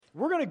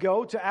we're going to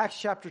go to Acts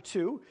chapter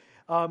 2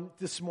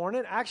 this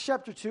morning. Acts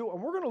chapter 2,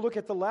 and we're going to look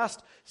at the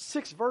last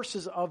 6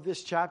 verses of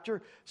this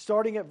chapter,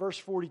 starting at verse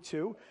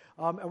 42.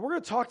 And we're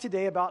going to talk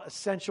today about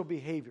essential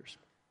behaviors.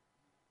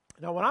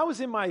 Now, when I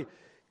was in my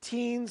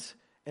teens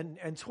and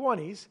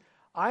 20s,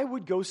 I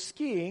would go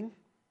skiing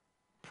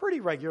pretty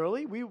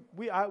regularly.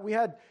 We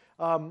had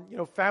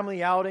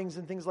family outings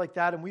and things like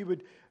that, and we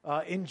would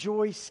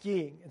enjoy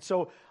skiing. And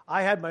so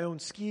I had my own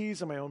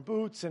skis and my own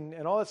boots and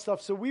all that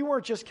stuff. So we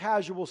weren't just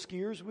casual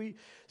skiers. We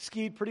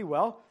skied pretty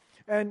well.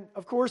 And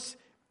of course,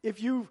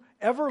 if you've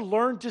ever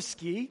learned to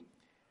ski,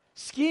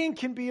 skiing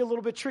can be a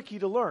little bit tricky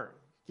to learn,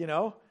 you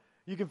know.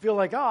 You can feel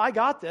like, oh, I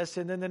got this,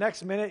 and then the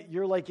next minute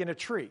you're like in a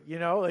tree, you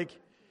know. Like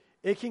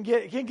it can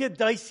get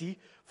dicey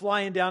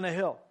flying down a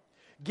hill.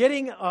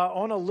 Getting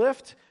on a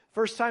lift,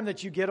 first time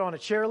that you get on a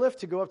chairlift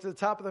to go up to the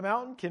top of the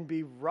mountain can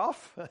be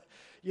rough.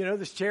 You know,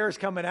 this chair is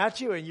coming at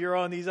you and you're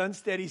on these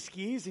unsteady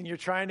skis and you're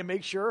trying to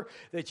make sure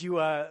that you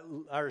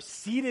are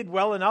seated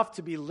well enough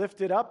to be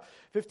lifted up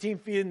 15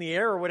 feet in the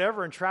air or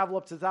whatever and travel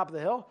up to the top of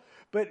the hill.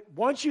 But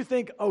once you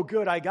think, oh,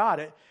 good, I got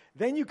it,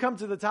 then you come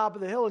to the top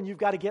of the hill and you've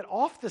got to get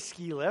off the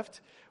ski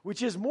lift,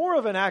 which is more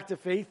of an act of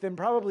faith than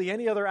probably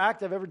any other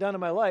act I've ever done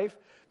in my life.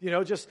 You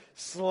know, just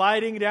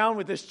sliding down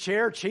with this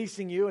chair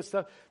chasing you and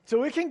stuff.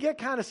 So it can get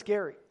kind of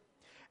scary.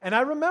 And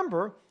I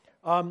remember,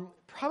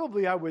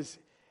 probably I was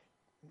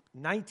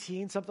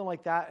 19, something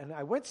like that, and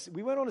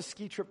we went on a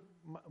ski trip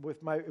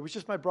it was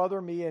just my brother,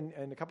 me,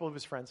 and a couple of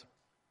his friends.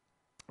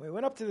 We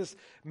went up to this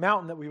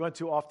mountain that we went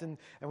to often,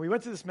 and we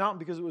went to this mountain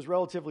because it was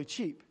relatively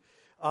cheap.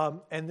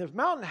 And the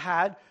mountain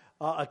had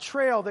a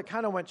trail that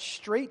kind of went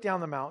straight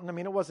down the mountain. I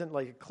mean, it wasn't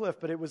like a cliff,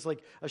 but it was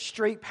like a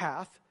straight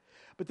path.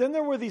 But then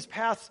there were these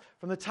paths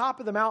from the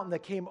top of the mountain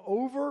that came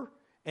over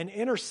and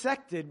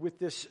intersected with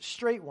this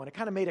straight one. It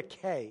kind of made a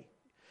K.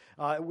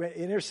 It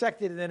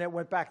intersected, and then it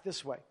went back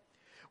this way,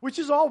 which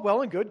is all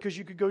well and good because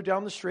you could go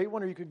down the straight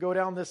one or you could go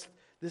down this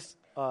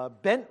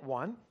bent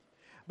one.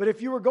 But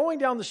if you were going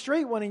down the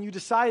straight one and you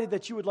decided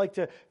that you would like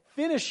to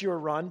finish your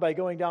run by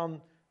going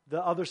down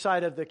the other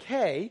side of the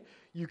K,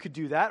 you could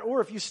do that.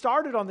 Or if you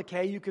started on the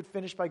K, you could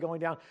finish by going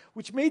down,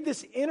 which made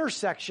this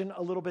intersection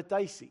a little bit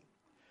dicey.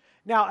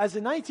 Now, as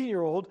a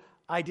 19-year-old,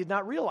 I did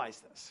not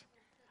realize this.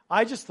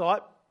 I just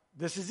thought,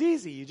 this is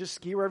easy. You just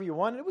ski wherever you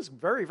want. And it was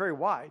very, very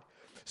wide.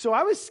 So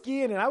I was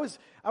skiing, and I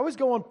was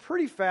going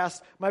pretty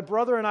fast. My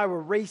brother and I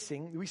were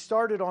racing. We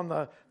started on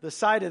the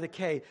side of the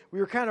K. We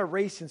were kind of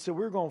racing, so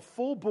we were going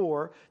full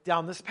bore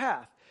down this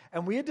path.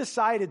 And we had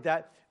decided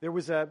that there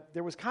was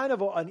kind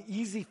of an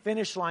easy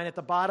finish line at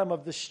the bottom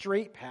of the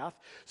straight path.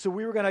 So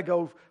we were going to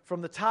go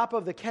from the top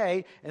of the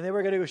K, and then we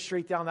were going to go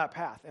straight down that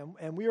path.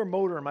 And we were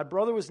motoring. My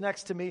brother was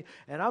next to me,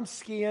 and I'm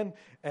skiing,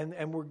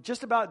 and we're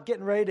just about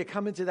getting ready to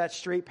come into that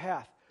straight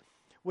path.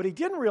 What he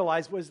didn't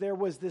realize was there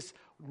was this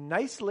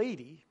nice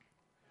lady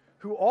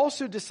who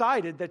also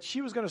decided that she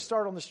was going to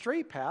start on the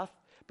straight path,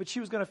 but she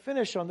was going to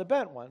finish on the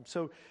bent one.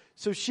 So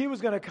she was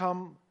going to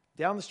come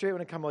down the straight one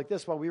and come like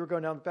this while we were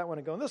going down the bent one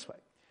and going this way.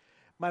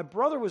 My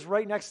brother was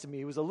right next to me.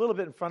 He was a little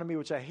bit in front of me,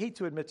 which I hate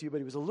to admit to you, but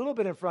he was a little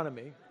bit in front of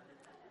me.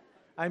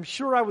 I'm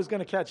sure I was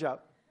going to catch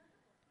up.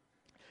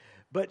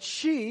 But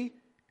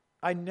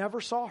I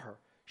never saw her.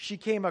 She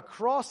came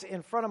across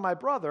in front of my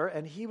brother,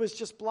 and he was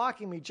just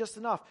blocking me just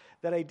enough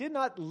that I did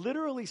not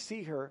literally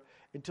see her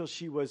until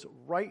she was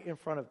right in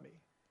front of me.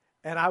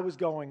 And I was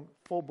going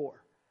full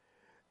bore.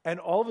 And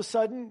all of a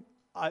sudden,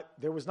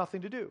 there was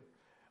nothing to do.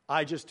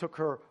 I just took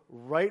her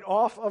right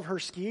off of her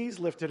skis,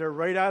 lifted her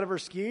right out of her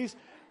skis.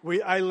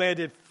 I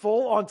landed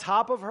full on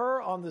top of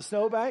her on the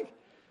snowbank.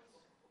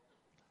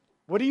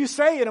 What do you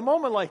say in a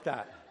moment like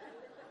that?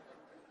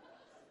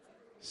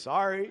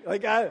 Sorry.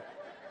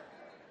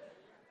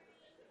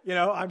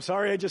 I'm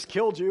sorry I just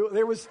killed you.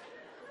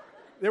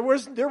 There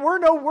were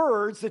no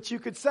words that you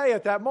could say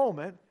at that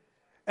moment.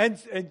 And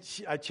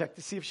I checked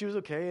to see if she was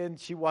okay, and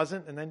she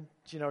wasn't. And then,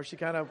 she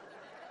kind of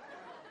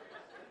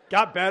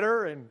got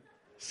better and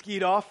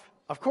skied off.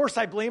 Of course,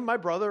 I blame my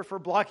brother for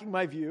blocking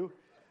my view.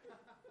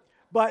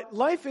 But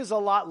life is a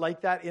lot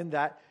like that in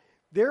that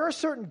there are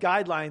certain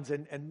guidelines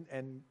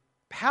and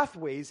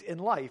pathways in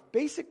life,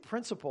 basic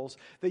principles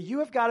that you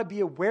have got to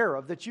be aware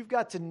of, that you've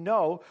got to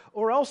know,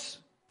 or else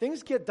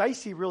things get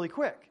dicey really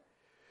quick.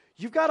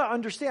 You've got to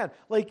understand,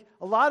 like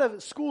a lot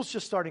of school's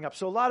just starting up.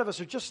 So a lot of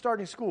us are just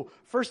starting school.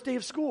 First day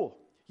of school.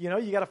 You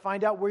got to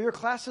find out where your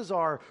classes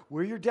are,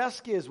 where your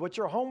desk is, what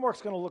your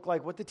homework's going to look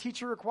like, what the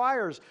teacher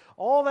requires,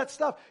 all that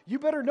stuff. You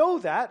better know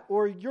that,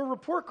 or your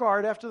report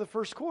card after the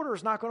first quarter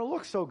is not going to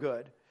look so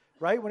good,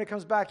 right, when it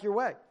comes back your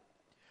way.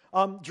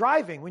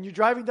 Driving, when you're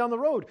driving down the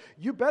road,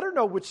 you better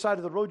know which side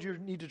of the road you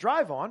need to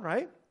drive on,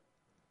 right?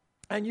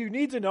 And you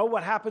need to know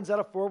what happens at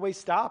a four-way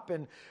stop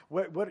and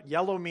what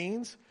yellow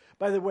means.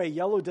 By the way,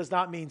 yellow does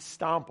not mean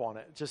stomp on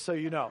it, just so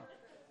you know.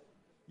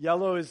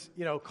 Yellow is,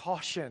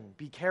 caution,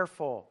 be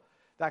careful,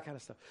 that kind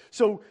of stuff.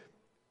 So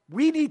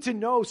we need to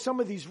know some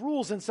of these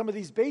rules and some of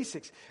these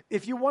basics.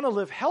 If you want to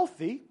live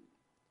healthy,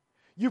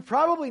 you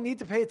probably need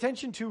to pay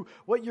attention to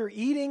what you're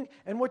eating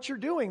and what you're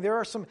doing. There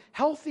are some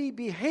healthy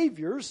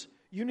behaviors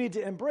you need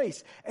to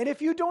embrace. And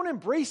if you don't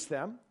embrace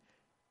them,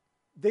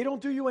 they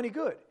don't do you any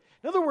good.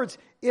 In other words,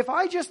 if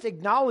I just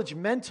acknowledge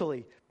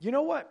mentally, you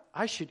know what?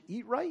 I should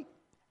eat right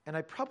and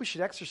I probably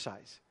should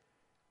exercise.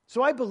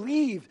 So I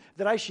believe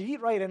that I should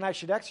eat right and I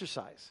should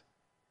exercise.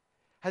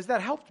 Has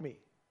that helped me?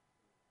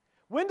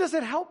 When does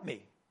it help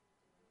me?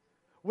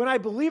 When I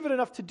believe it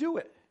enough to do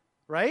it,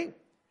 right?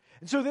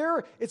 And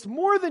so it's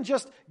more than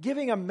just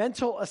giving a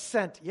mental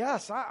assent.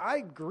 Yes, I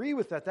agree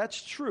with that. That's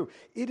true.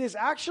 It is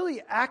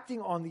actually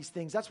acting on these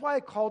things. That's why I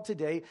called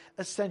today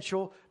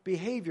essential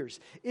behaviors.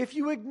 If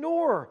you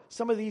ignore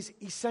some of these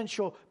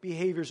essential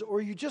behaviors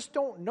or you just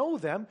don't know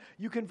them,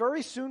 you can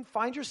very soon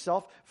find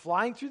yourself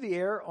flying through the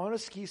air on a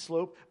ski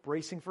slope,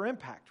 bracing for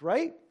impact,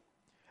 right?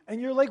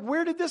 And you're like,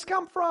 where did this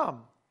come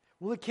from?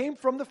 Well, it came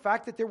from the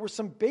fact that there were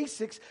some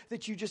basics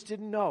that you just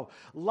didn't know.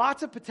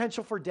 Lots of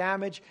potential for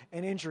damage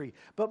and injury.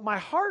 But my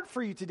heart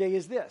for you today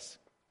is this.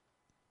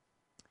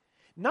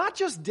 Not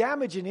just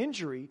damage and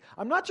injury.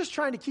 I'm not just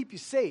trying to keep you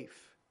safe.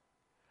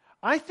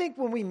 I think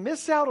when we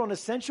miss out on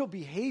essential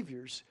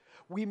behaviors,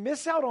 we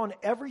miss out on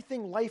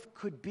everything life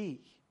could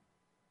be.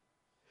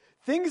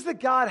 Things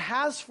that God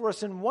has for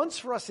us and wants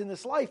for us in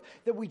this life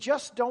that we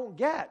just don't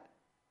get.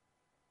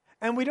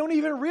 And we don't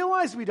even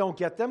realize we don't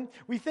get them.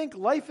 We think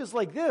life is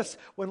like this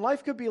when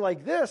life could be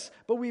like this,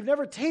 but we've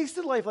never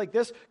tasted life like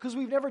this because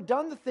we've never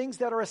done the things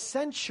that are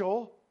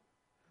essential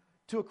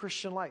to a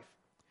Christian life.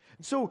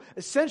 And so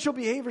essential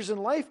behaviors in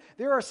life,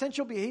 there are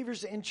essential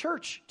behaviors in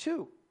church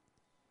too.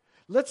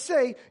 Let's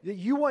say that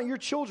you want your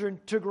children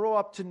to grow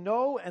up to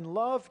know and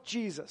love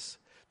Jesus,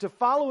 to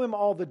follow him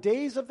all the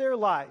days of their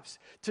lives,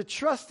 to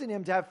trust in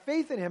him, to have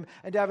faith in him,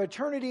 and to have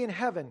eternity in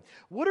heaven.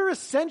 What are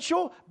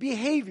essential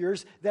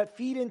behaviors that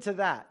feed into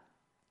that?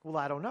 Well,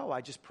 I don't know.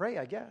 I just pray,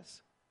 I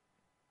guess.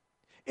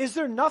 Is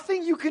there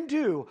nothing you can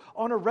do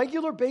on a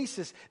regular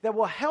basis that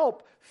will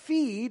help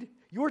feed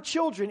your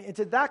children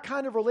into that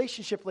kind of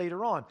relationship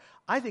later on?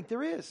 I think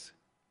there is.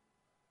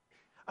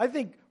 I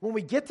think when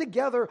we get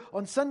together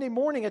on Sunday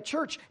morning at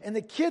church and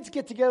the kids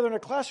get together in a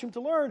classroom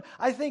to learn,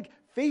 I think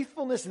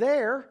faithfulness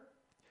there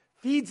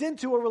feeds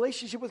into a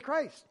relationship with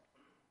Christ.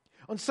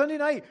 On Sunday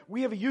night,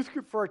 we have a youth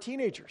group for our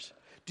teenagers.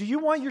 Do you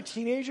want your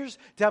teenagers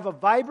to have a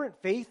vibrant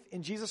faith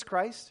in Jesus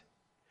Christ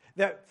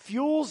that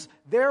fuels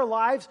their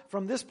lives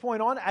from this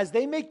point on as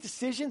they make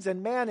decisions?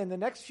 And man, in the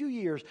next few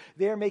years,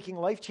 they are making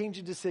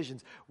life-changing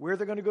decisions. Where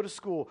they're going to go to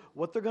school,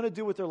 what they're going to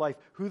do with their life,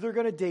 who they're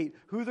going to date,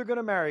 who they're going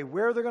to marry,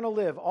 where they're going to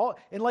live.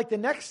 In like the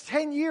next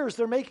 10 years,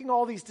 they're making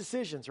all these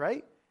decisions,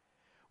 right?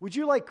 Would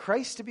you like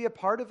Christ to be a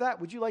part of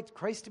that? Would you like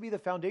Christ to be the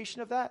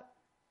foundation of that?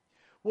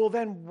 Well,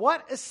 then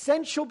what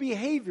essential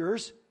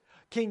behaviors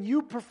can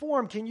you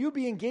perform, can you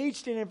be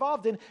engaged and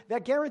involved in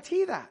that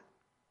guarantee that?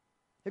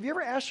 Have you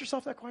ever asked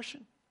yourself that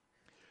question?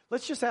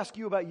 Let's just ask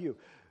you about you.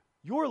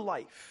 Your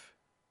life,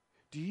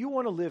 do you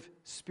want to live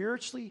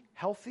spiritually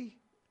healthy,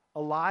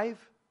 alive?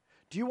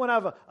 Do you want to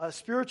have a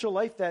spiritual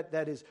life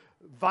that is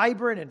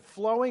vibrant and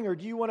flowing, or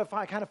do you want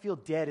to kind of feel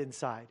dead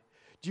inside?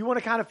 Do you want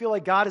to kind of feel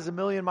like God is a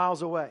million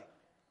miles away?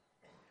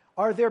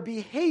 Are there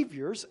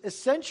behaviors,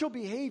 essential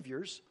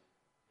behaviors,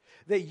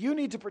 that you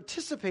need to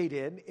participate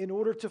in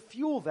order to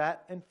fuel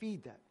that and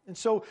feed that? And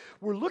so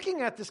we're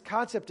looking at this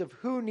concept of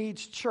who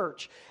needs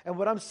church. And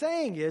what I'm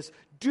saying is,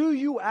 do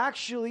you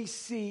actually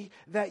see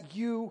that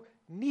you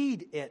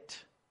need it?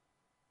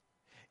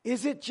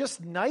 Is it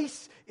just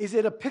nice? Is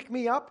it a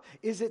pick-me-up?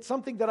 Is it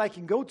something that I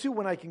can go to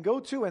when I can go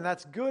to, and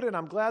that's good, and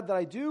I'm glad that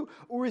I do?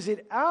 Or is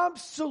it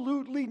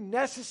absolutely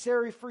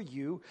necessary for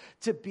you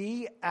to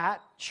be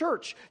at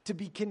church, to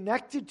be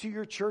connected to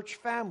your church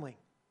family?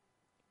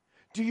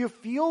 Do you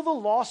feel the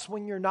loss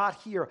when you're not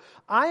here?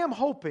 I am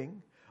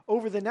hoping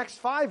over the next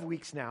 5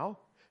 weeks now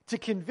to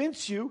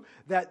convince you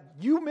that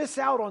you miss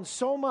out on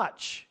so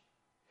much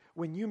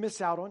when you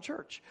miss out on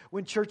church.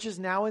 When church is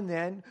now and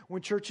then,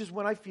 when church is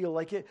when I feel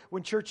like it,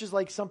 when church is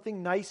like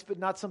something nice but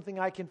not something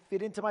I can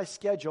fit into my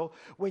schedule.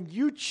 When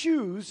you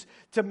choose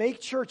to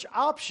make church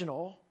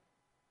optional,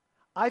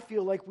 I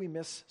feel like we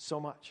miss so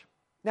much.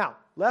 Now,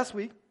 last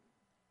week,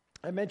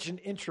 I mentioned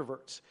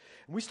introverts.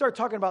 And we start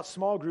talking about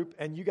small group,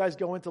 and you guys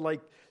go into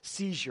like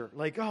seizure.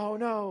 Like, oh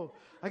no,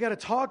 I got to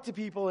talk to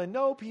people and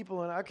know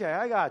people. And okay,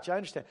 I got you. I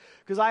understand.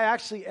 Because I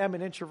actually am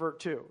an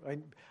introvert too.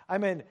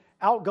 I'm an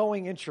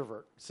outgoing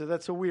introvert. So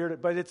that's a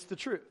weird, but it's the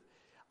truth.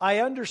 I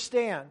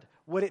understand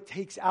what it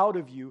takes out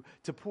of you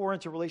to pour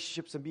into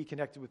relationships and be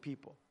connected with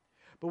people.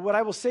 But what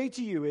I will say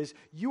to you is,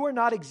 you are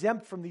not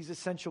exempt from these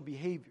essential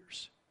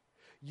behaviors.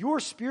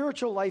 Your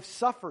spiritual life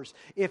suffers.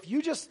 If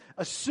you just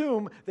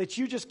assume that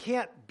you just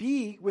can't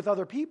be with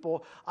other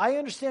people, I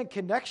understand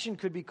connection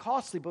could be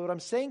costly, but what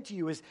I'm saying to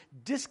you is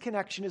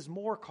disconnection is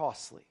more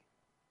costly.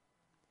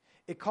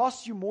 It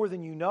costs you more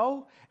than you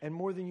know and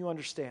more than you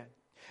understand.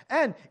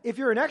 And if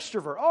you're an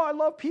extrovert, oh, I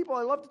love people,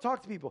 I love to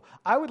talk to people,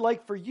 I would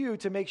like for you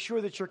to make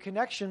sure that your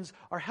connections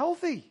are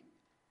healthy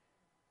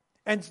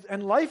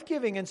and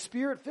life-giving and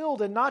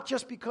spirit-filled, and not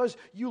just because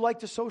you like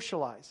to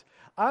socialize.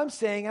 I'm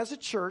saying as a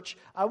church,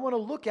 I want to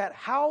look at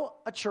how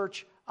a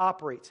church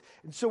operates.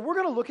 And so we're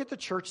going to look at the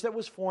church that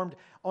was formed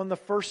on the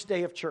first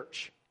day of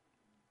church.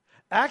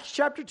 Acts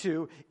chapter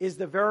 2 is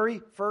the very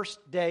first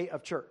day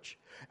of church.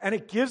 And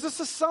it gives us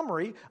a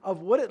summary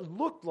of what it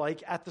looked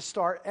like at the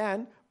start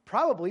and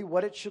probably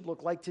what it should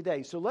look like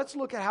today. So let's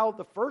look at how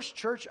the first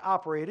church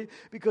operated,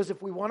 because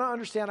if we want to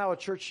understand how a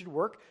church should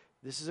work,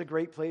 this is a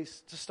great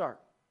place to start.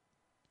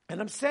 And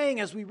I'm saying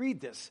as we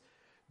read this,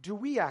 do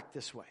we act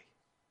this way?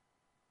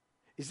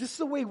 Is this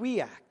the way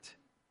we act?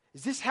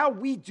 Is this how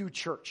we do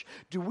church?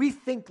 Do we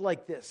think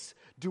like this?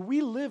 Do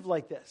we live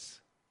like this?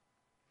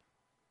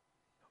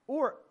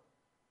 Or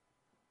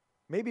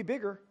maybe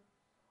bigger,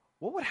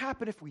 what would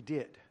happen if we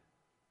did?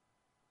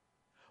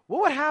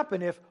 What would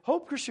happen if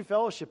Hope Christian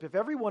Fellowship, if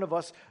every one of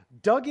us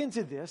dug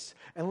into this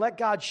and let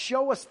God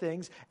show us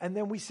things, and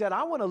then we said,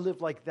 I want to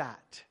live like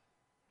that.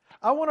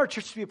 I want our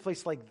church to be a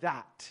place like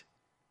that.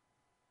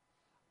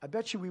 I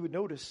bet you we would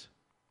notice,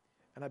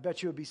 and I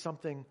bet you it would be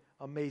something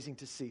amazing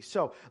to see.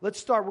 So let's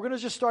start. We're going to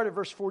just start at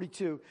verse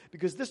 42,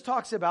 because this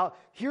talks about,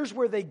 here's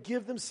where they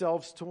give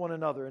themselves to one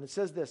another. And it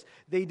says this: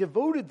 they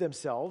devoted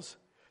themselves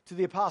to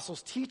the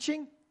apostles'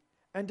 teaching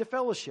and to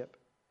fellowship,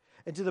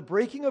 and to the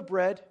breaking of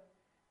bread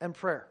and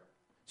prayer.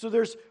 So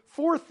there's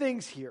 4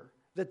 things here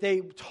that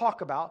they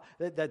talk about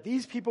that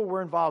these people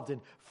were involved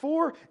in.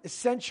 4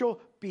 essential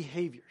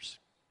behaviors.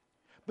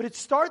 But it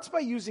starts by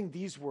using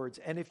these words.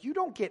 And if you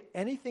don't get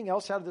anything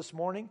else out of this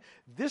morning,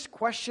 this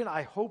question,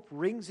 I hope,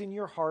 rings in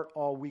your heart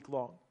all week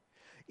long.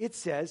 It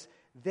says,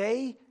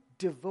 they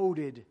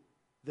devoted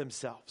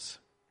themselves.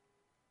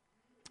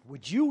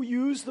 Would you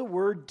use the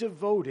word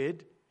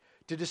devoted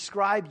to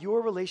describe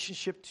your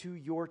relationship to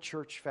your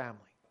church family?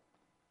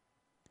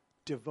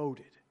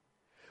 Devoted.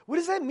 What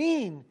does that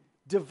mean,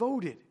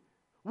 devoted?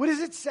 What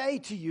does it say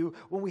to you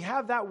when we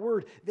have that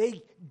word?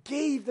 They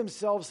gave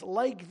themselves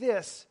like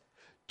this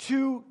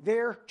to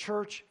their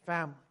church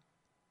family.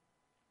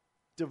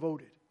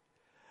 Devoted.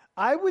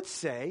 I would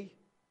say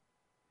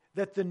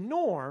that the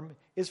norm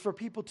is for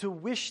people to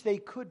wish they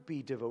could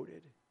be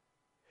devoted,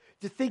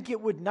 to think it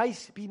would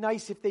be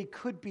nice if they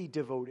could be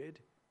devoted,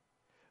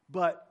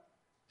 but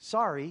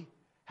sorry,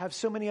 have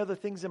so many other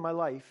things in my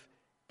life,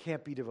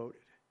 can't be devoted.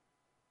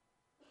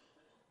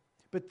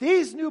 But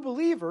these new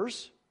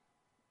believers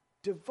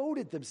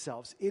devoted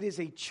themselves. It is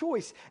a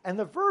choice. And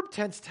the verb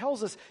tense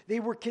tells us they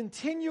were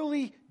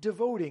continually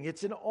devoting.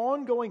 It's an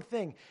ongoing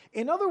thing.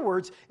 In other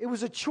words, it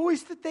was a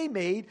choice that they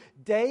made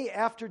day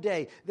after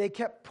day. They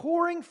kept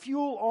pouring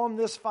fuel on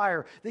this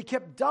fire. They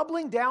kept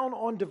doubling down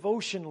on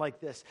devotion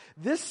like this.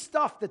 This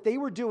stuff that they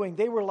were doing,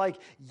 they were like,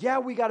 yeah,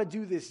 we got to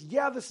do this.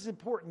 Yeah, this is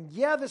important.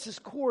 Yeah, this is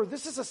core.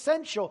 This is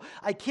essential.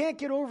 I can't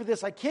get over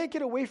this. I can't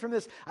get away from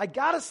this. I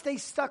got to stay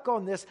stuck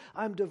on this.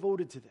 I'm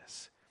devoted to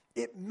this.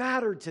 It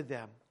mattered to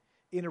them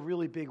in a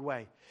really big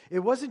way. It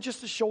wasn't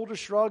just a shoulder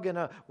shrug and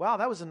wow,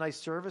 that was a nice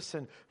service,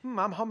 and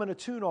I'm humming a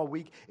tune all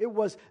week. It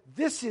was,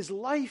 this is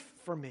life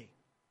for me.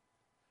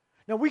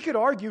 Now, we could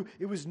argue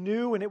it was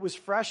new and it was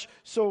fresh,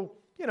 so,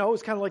 it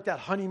was kind of like that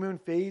honeymoon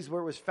phase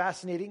where it was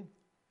fascinating.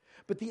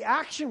 But the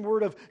action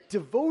word of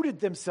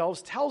devoted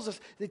themselves tells us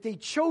that they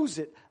chose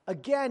it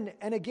again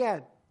and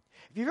again.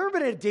 If you've ever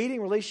been in a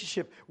dating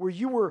relationship where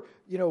you were,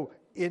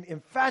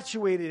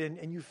 infatuated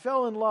and you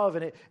fell in love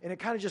and it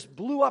kind of just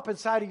blew up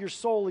inside of your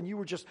soul, and you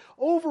were just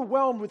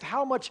overwhelmed with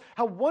how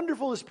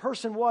wonderful this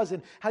person was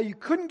and how you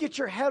couldn't get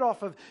your head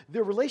off of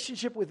the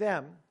relationship with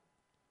them,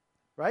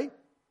 right?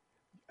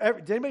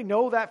 Did anybody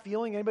know that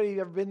feeling? Anybody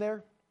ever been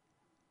there?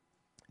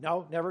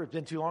 No? Never? It's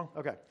been too long?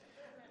 Okay.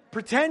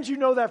 Pretend you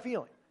know that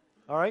feeling,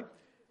 all right?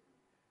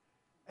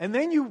 And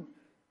then you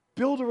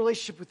build a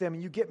relationship with them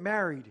and you get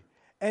married.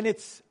 And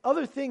it's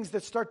other things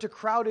that start to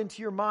crowd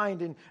into your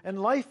mind.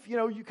 And life,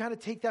 you kind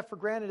of take that for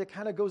granted. It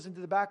kind of goes into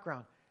the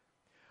background.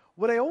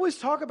 What I always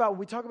talk about when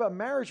we talk about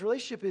marriage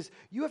relationship is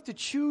you have to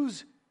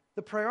choose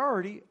the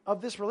priority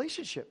of this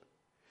relationship.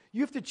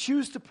 You have to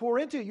choose to pour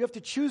into it. You have to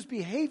choose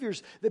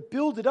behaviors that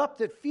build it up,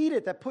 that feed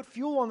it, that put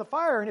fuel on the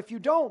fire. And if you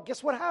don't,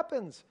 guess what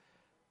happens?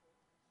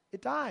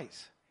 It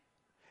dies.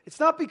 It's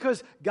not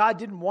because God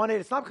didn't want it.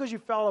 It's not because you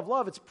fell out of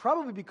love. It's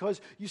probably because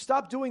you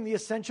stopped doing the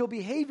essential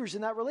behaviors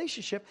in that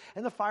relationship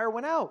and the fire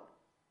went out.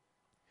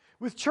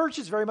 With church,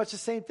 it's very much the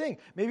same thing.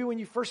 Maybe when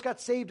you first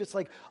got saved, it's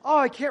like, oh,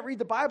 I can't read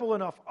the Bible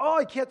enough. Oh,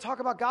 I can't talk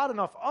about God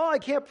enough. Oh, I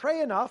can't pray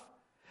enough.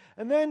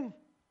 And then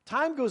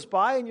time goes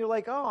by and you're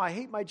like, oh, I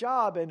hate my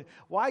job, and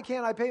why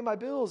can't I pay my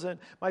bills, and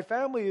my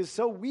family is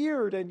so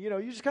weird, and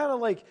you're just kind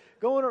of like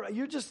going around,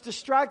 you're just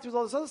distracted with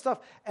all this other stuff,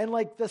 and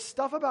like the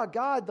stuff about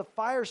God, the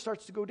fire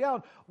starts to go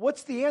down.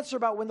 What's the answer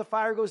about when the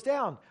fire goes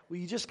down? Well,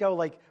 you just go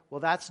like, well,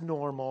 that's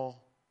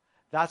normal.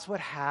 That's what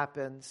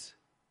happens.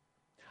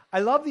 I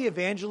love the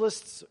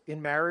evangelists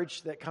in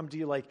marriage that come to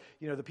you like,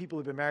 the people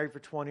who've been married for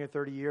 20 or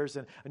 30 years,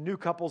 and a new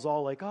couple's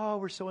all like, oh,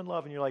 we're so in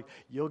love, and you're like,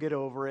 you'll get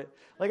over it.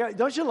 Like,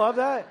 don't you love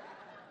that?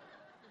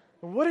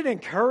 What an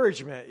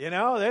encouragement,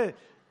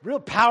 real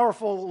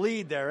powerful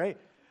lead there, right?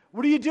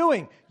 What are you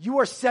doing? You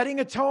are setting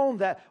a tone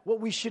that what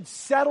we should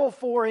settle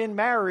for in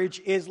marriage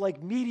is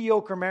like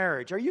mediocre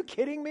marriage. Are you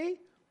kidding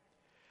me?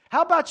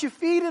 How about you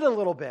feed it a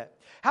little bit?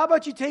 How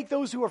about you take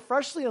those who are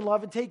freshly in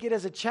love and take it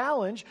as a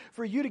challenge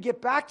for you to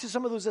get back to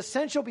some of those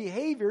essential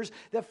behaviors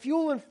that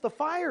fuel the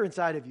fire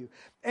inside of you?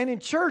 And in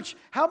church,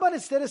 how about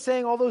instead of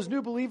saying all those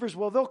new believers,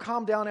 well, they'll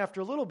calm down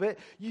after a little bit,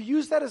 you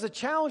use that as a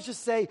challenge to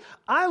say,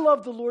 I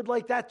love the Lord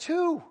like that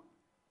too.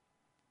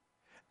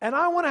 And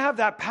I want to have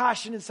that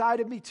passion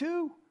inside of me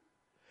too.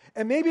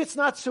 And maybe it's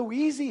not so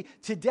easy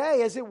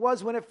today as it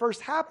was when it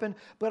first happened,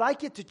 but I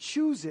get to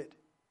choose it.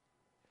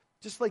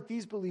 Just like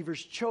these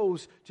believers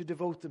chose to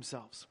devote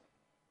themselves.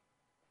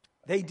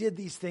 They did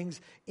these things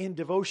in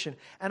devotion.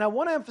 And I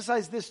want to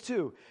emphasize this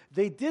too.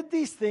 They did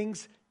these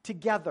things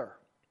together.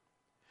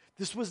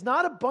 This was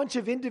not a bunch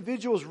of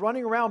individuals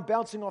running around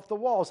bouncing off the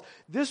walls.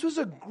 This was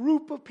a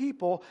group of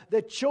people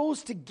that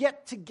chose to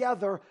get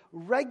together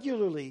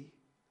regularly.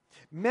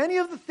 Many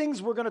of the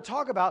things we're going to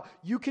talk about,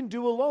 you can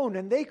do alone,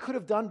 and they could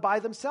have done by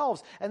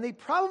themselves. And they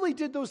probably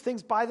did those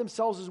things by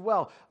themselves as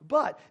well.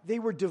 But they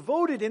were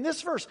devoted, in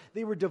this verse,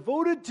 they were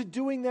devoted to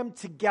doing them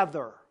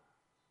together.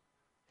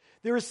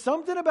 There is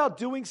something about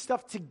doing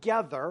stuff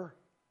together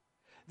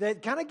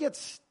that kind of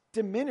gets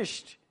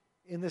diminished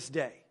in this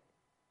day.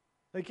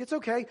 Like, it's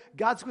okay,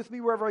 God's with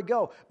me wherever I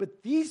go.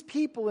 But these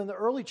people in the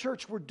early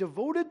church were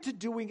devoted to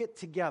doing it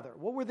together.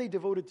 What were they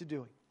devoted to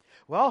doing?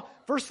 Well,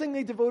 first thing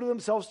they devoted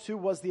themselves to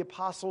was the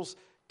apostles'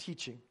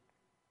 teaching.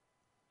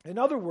 In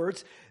other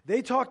words,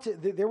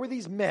 there were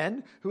these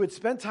men who had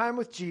spent time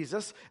with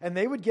Jesus, and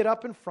they would get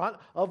up in front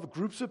of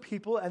groups of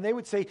people, and they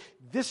would say,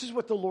 this is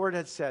what the Lord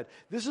had said.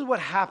 This is what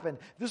happened.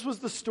 This was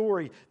the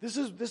story. This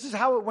is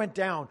how it went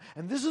down.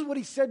 And this is what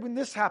he said when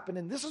this happened,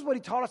 and this is what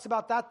he taught us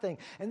about that thing.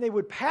 And they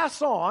would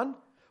pass on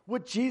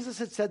what Jesus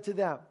had said to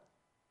them.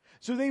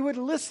 So they would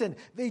listen.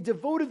 They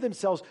devoted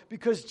themselves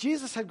because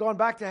Jesus had gone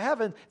back to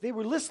heaven. They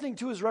were listening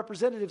to his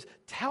representatives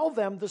tell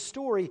them the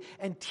story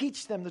and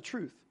teach them the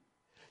truth.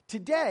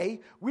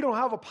 Today, we don't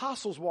have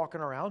apostles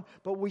walking around,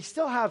 but we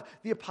still have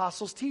the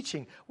apostles'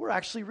 teaching. We're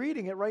actually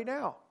reading it right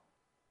now.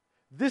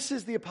 This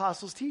is the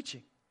apostles'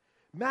 teaching.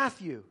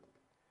 Matthew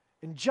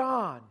and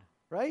John,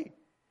 right?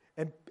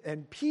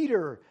 And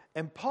Peter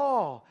and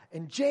Paul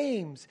and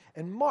James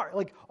and Mark,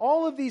 like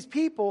all of these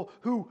people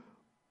who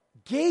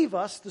gave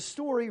us the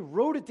story,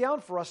 wrote it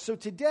down for us. So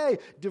today,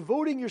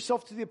 devoting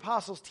yourself to the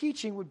apostles'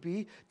 teaching would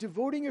be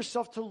devoting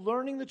yourself to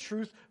learning the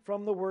truth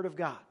from the Word of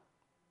God.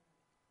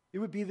 It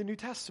would be the New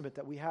Testament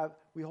that we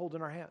hold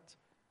in our hands.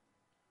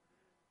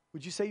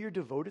 Would you say you're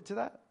devoted to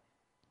that?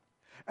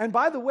 And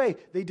by the way,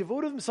 they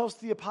devoted themselves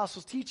to the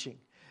apostles' teaching.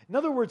 In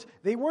other words,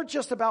 they weren't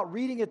just about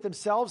reading it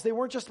themselves. They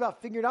weren't just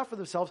about figuring it out for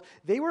themselves.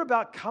 They were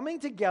about coming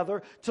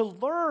together to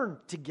learn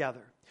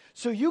together.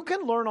 So you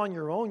can learn on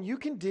your own. You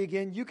can dig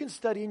in. You can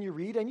study and you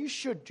read, and you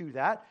should do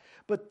that.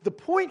 But the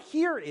point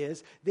here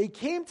is they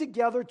came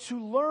together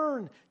to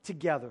learn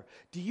together.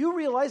 Do you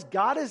realize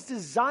God has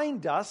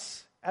designed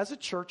us as a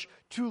church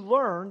to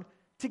learn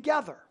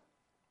together?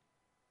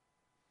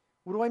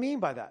 What do I mean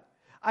by that?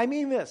 I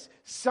mean this.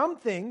 Some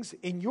things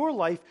in your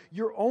life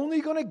you're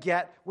only going to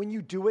get when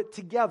you do it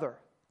together.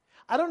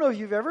 I don't know if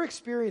you've ever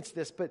experienced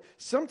this, but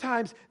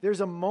sometimes there's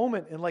a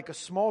moment in like a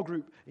small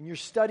group and you're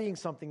studying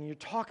something and you're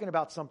talking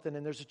about something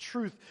and there's a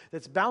truth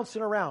that's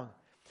bouncing around.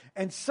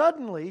 And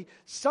suddenly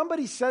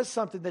somebody says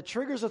something that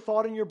triggers a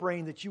thought in your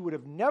brain that you would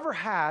have never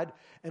had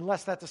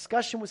unless that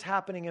discussion was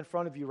happening in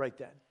front of you right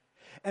then.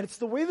 And it's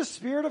the way the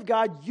Spirit of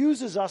God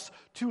uses us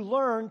to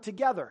learn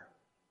together.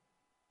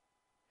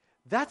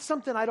 That's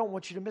something I don't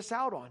want you to miss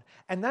out on.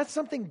 And that's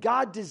something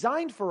God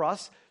designed for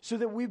us so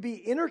that we'd be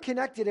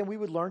interconnected and we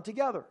would learn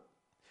together.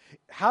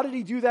 How did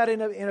he do that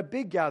in a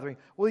big gathering?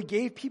 Well, he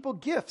gave people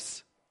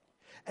gifts.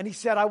 And he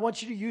said, I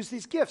want you to use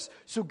these gifts.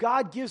 So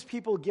God gives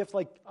people a gift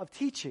like of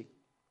teaching.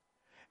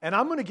 And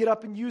I'm going to get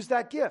up and use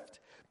that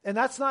gift. And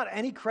that's not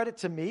any credit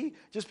to me.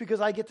 Just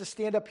because I get to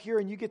stand up here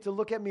and you get to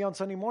look at me on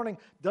Sunday morning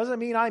doesn't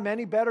mean I'm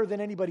any better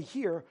than anybody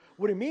here.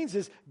 What it means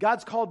is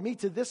God's called me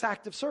to this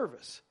act of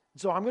service.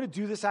 So I'm going to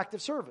do this act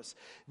of service.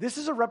 This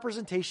is a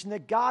representation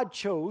that God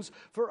chose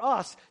for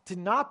us to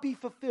not be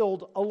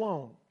fulfilled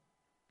alone.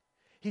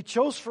 He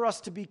chose for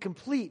us to be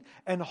complete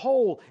and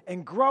whole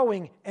and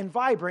growing and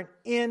vibrant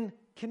in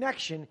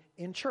connection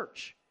in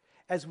church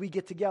as we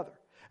get together.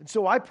 And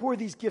so I pour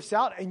these gifts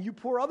out and you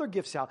pour other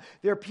gifts out.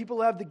 There are people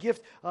who have the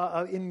gift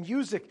in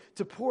music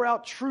to pour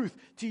out truth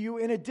to you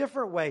in a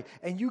different way.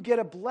 And you get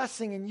a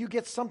blessing and you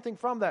get something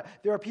from that.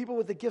 There are people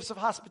with the gifts of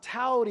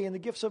hospitality and the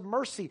gifts of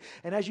mercy.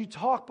 And as you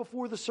talk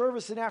before the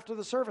service and after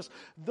the service,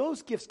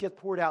 those gifts get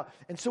poured out.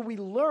 And so we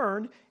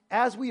learn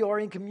as we are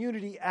in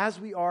community, as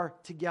we are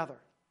together.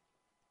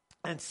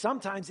 And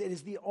sometimes it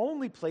is the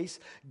only place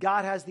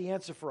God has the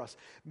answer for us.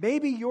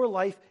 Maybe your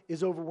life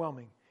is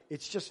overwhelming.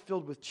 It's just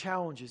filled with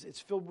challenges.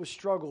 It's filled with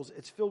struggles.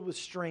 It's filled with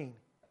strain.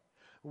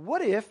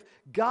 What if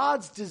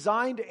God's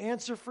designed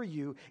answer for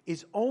you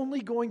is only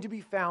going to be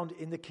found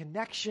in the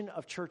connection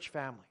of church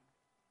family?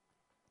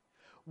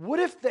 What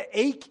if the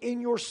ache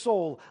in your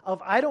soul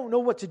of, I don't know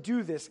what to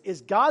do this,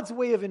 is God's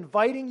way of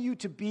inviting you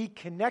to be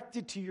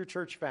connected to your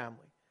church family?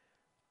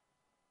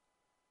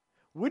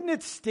 Wouldn't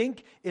it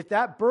stink if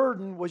that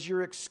burden was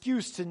your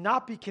excuse to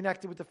not be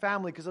connected with the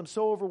family because I'm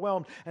so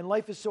overwhelmed and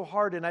life is so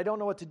hard and I don't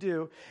know what to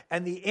do?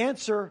 And the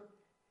answer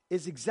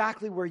is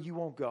exactly where you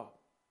won't go.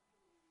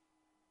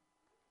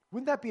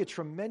 Wouldn't that be a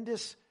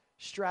tremendous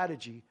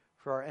strategy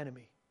for our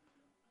enemy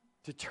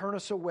to turn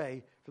us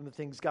away from the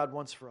things God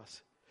wants for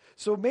us?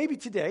 So maybe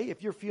today,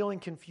 if you're feeling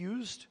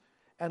confused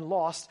and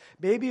lost,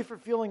 maybe if you're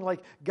feeling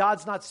like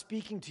God's not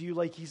speaking to you,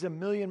 like he's a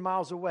million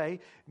miles away,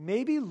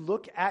 maybe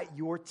look at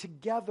your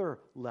together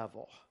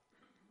level.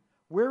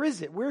 Where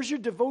is it? Where's your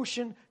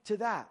devotion to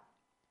that?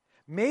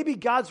 Maybe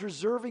God's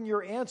reserving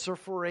your answer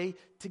for a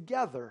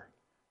together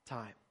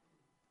time.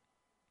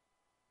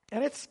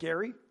 And it's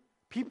scary.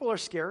 People are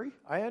scary.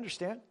 I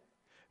understand.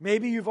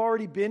 Maybe you've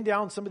already been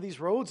down some of these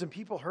roads and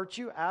people hurt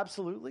you.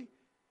 Absolutely.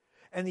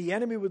 And the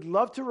enemy would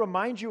love to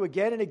remind you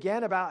again and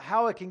again about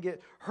how it can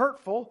get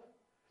hurtful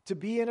to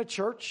be in a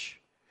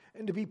church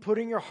and to be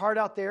putting your heart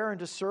out there and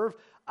to serve.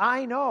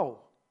 I know.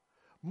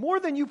 More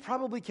than you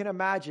probably can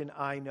imagine,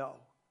 I know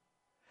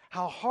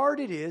how hard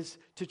it is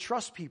to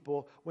trust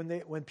people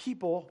when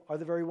people are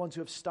the very ones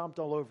who have stomped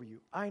all over you.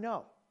 I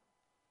know.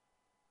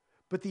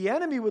 But the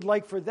enemy would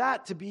like for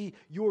that to be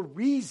your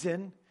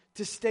reason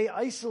to stay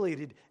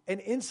isolated and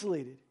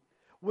insulated.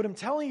 What I'm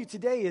telling you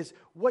today is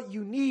what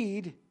you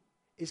need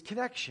is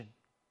connection.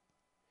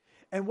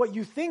 And what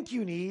you think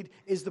you need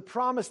is the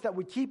promise that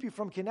would keep you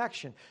from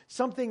connection.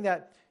 Something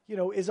that,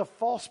 is a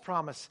false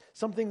promise.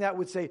 Something that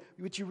would say,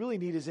 what you really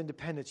need is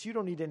independence. You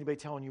don't need anybody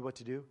telling you what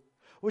to do.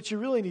 What you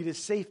really need is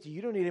safety.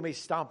 You don't need anybody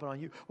stomping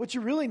on you. What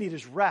you really need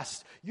is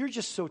rest. You're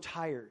just so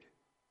tired.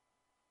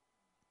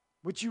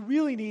 What you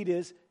really need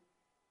is,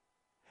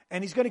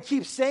 and he's going to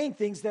keep saying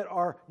things that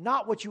are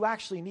not what you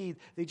actually need.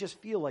 They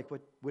just feel like what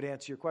would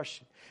answer your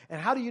question.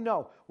 And how do you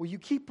know? Well, you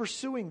keep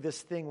pursuing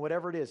this thing,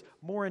 whatever it is,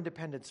 more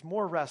independence,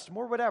 more rest,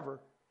 more whatever,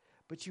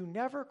 but you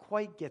never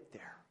quite get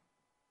there.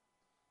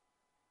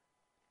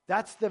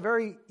 That's the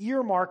very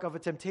earmark of a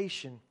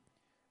temptation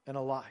and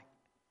a lie.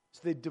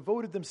 So they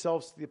devoted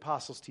themselves to the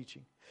apostles'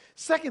 teaching.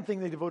 Second thing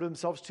they devoted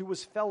themselves to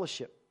was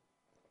fellowship.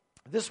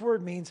 This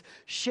word means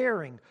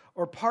sharing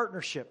or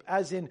partnership,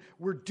 as in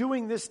we're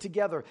doing this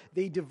together.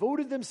 They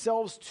devoted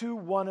themselves to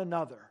one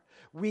another.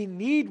 We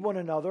need one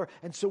another,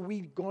 and so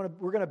we're going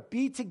to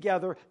be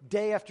together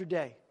day after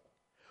day.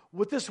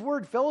 What this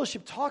word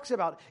fellowship talks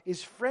about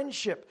is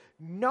friendship,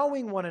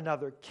 knowing one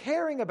another,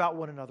 caring about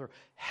one another,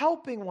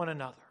 helping one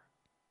another.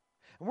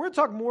 And we're going to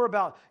talk more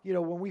about,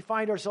 when we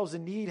find ourselves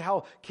in need,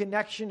 how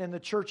connection in the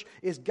church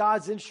is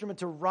God's instrument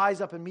to rise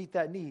up and meet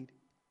that need.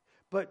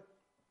 But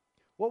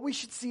what we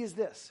should see is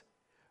this.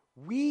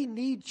 We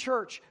need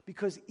church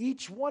because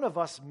each one of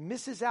us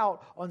misses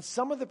out on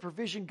some of the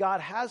provision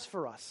God has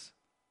for us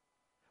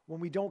when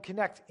we don't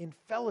connect in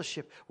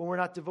fellowship, when we're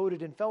not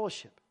devoted in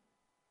fellowship.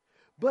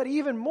 But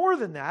even more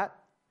than that,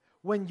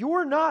 when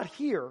you're not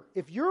here,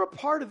 if you're a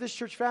part of this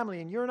church family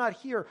and you're not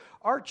here,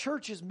 our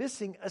church is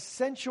missing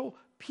essential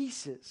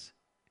pieces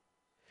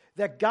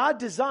that God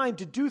designed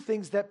to do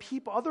things that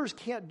others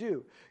can't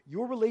do.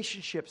 Your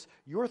relationships,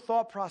 your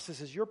thought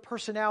processes, your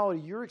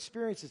personality, your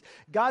experiences.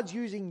 God's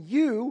using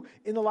you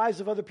in the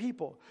lives of other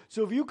people.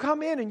 So if you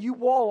come in and you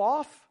wall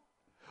off,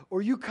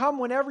 or you come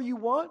whenever you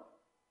want,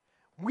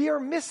 we are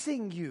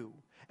missing you.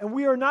 And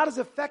we are not as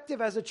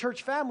effective as a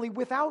church family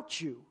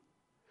without you.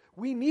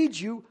 We need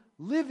you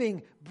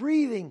living,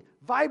 breathing,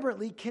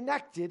 vibrantly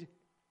connected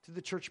to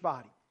the church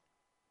body.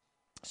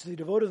 So they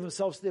devoted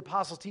themselves to the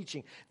apostles'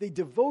 teaching. They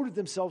devoted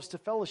themselves to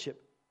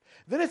fellowship.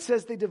 Then it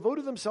says they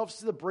devoted themselves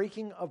to the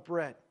breaking of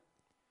bread.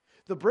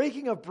 The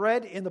breaking of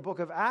bread in the book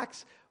of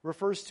Acts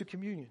refers to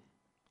communion.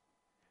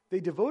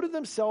 They devoted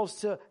themselves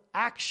to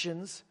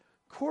actions,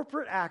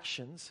 corporate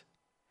actions,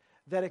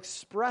 that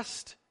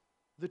expressed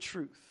the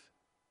truth,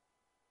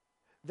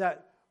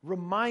 that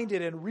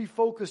reminded and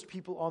refocused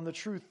people on the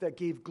truth, that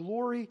gave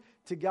glory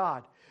to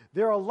God.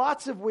 There are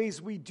lots of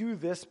ways we do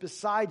this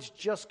besides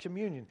just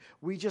communion.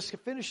 We just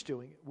finished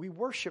doing it. We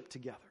worship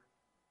together.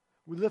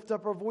 We lift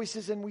up our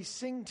voices and we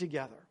sing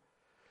together.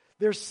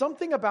 There's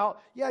something about,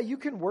 you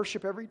can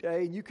worship every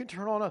day and you can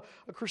turn on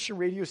a Christian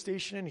radio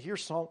station and hear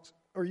songs,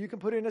 or you can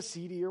put in a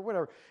CD or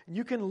whatever, and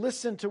you can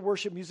listen to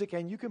worship music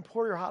and you can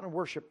pour your heart in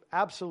worship.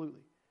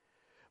 Absolutely.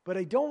 But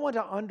I don't want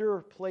to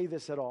underplay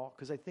this at all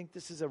because I think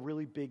this is a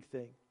really big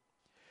thing.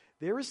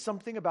 There is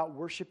something about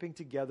worshiping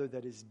together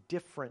that is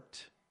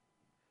different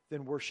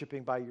than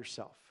worshiping by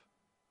yourself.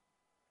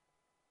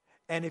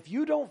 And if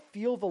you don't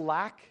feel the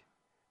lack,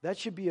 that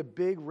should be a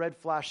big red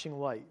flashing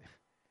light.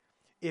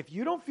 If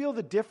you don't feel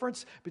the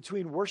difference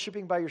between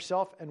worshiping by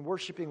yourself and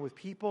worshiping with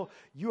people,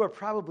 you are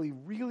probably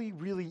really,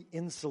 really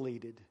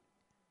insulated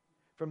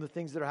from the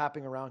things that are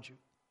happening around you.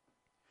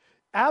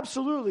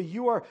 Absolutely,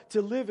 you are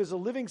to live as a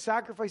living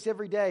sacrifice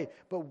every day,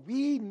 but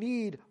we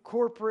need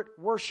corporate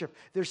worship.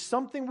 There's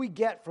something we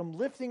get from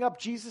lifting up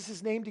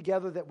Jesus' name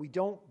together that we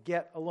don't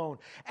get alone.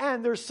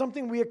 And there's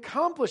something we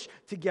accomplish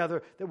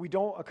together that we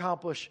don't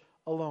accomplish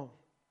alone.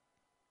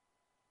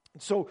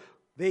 And so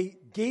They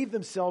gave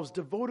themselves,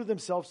 devoted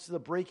themselves to the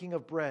breaking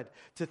of bread,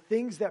 to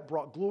things that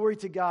brought glory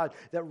to God,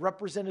 that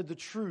represented the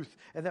truth,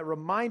 and that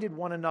reminded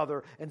one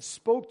another and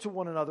spoke to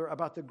one another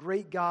about the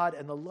great God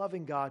and the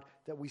loving God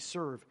that we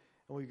serve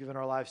and we've given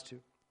our lives to.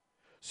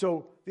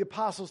 So the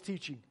apostles'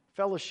 teaching,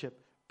 fellowship,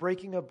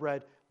 breaking of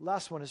bread.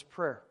 Last one is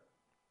prayer.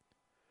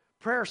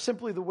 Prayer is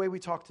simply the way we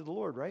talk to the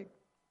Lord, right?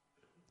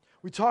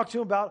 We talk to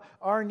Him about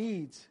our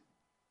needs.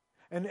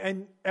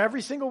 And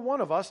every single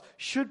one of us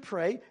should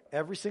pray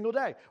every single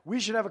day.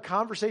 We should have a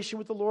conversation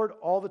with the Lord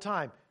all the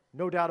time,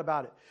 no doubt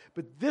about it.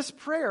 But this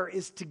prayer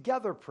is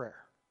together prayer.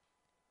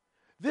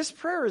 This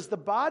prayer is the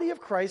body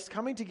of Christ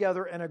coming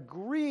together and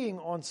agreeing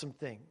on some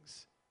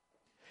things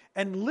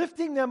and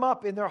lifting them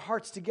up in their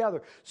hearts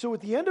together. So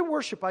at the end of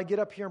worship, I get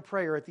up here and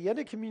pray, or at the end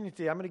of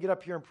community, I'm going to get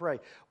up here and pray.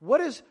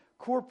 What is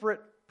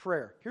corporate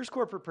prayer? Here's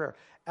corporate prayer.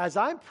 As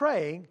I'm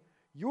praying,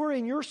 you're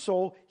in your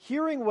soul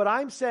hearing what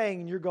I'm saying,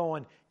 and you're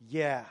going,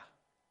 yeah,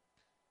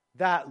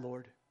 that,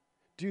 Lord,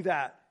 do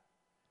that.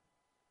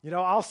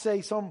 I'll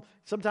say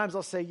sometimes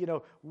I'll say,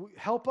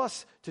 help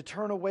us to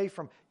turn away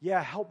from,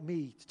 yeah, help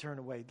me to turn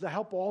away.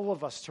 Help all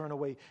of us turn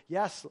away.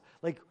 Yes,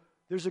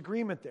 there's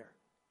agreement there.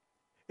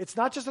 It's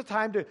not just a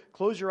time to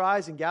close your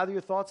eyes and gather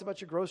your thoughts about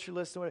your grocery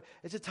list.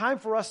 It's a time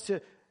for us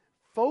to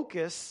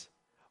focus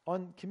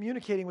on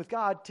communicating with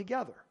God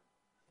together.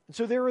 And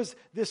so there is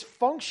this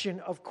function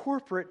of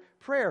corporate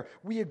prayer.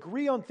 We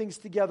agree on things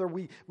together.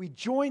 We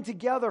join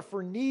together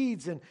for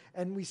needs,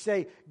 and we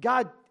say,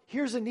 God,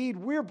 here's a need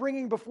we're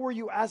bringing before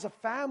you as a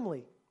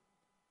family.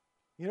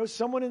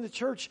 Someone in the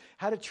church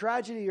had a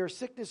tragedy or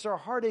sickness or a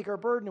heartache or a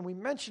burden, and we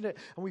mention it,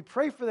 and we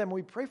pray for them, and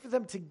we pray for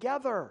them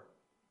together.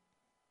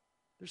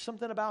 There's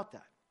something about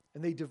that.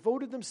 And they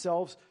devoted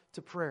themselves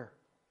to prayer.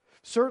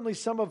 Certainly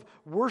some of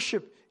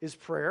worship is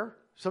prayer.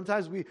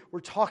 Sometimes we're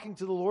talking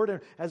to the Lord,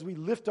 and as we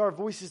lift our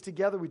voices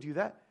together, we do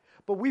that.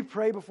 But we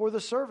pray before the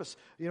service.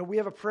 We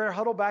have a prayer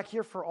huddle back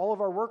here for all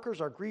of our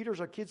workers, our greeters,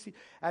 our kids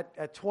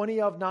at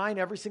 20 of 9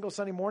 every single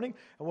Sunday morning.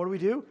 And what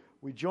do?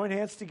 We join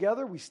hands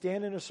together, we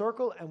stand in a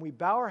circle, and we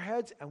bow our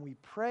heads, and we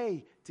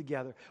pray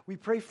together. We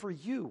pray for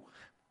you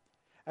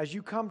as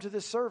you come to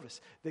this service,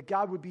 that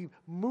God would be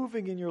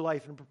moving in your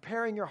life and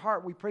preparing your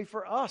heart. We pray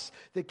for us,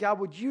 that God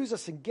would use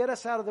us and get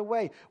us out of the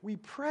way. We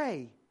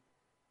pray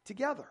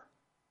together.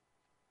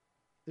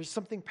 There's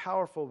something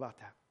powerful about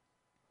that.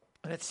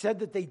 And it said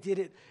that they did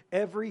it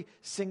every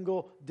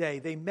single day.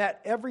 They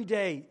met every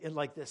day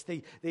like this.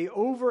 They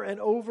over and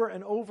over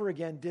and over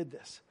again did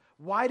this.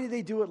 Why did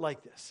they do it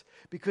like this?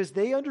 Because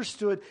they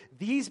understood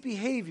these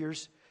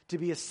behaviors to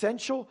be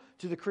essential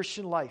to the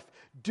Christian life,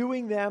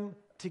 doing them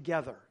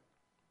together.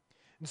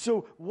 And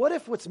so what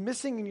if what's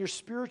missing in your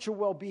spiritual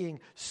well-being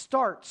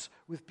starts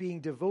with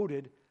being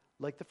devoted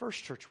like the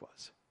first church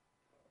was?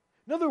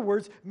 In other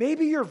words,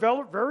 maybe you're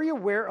very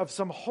aware of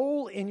some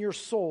hole in your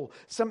soul,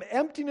 some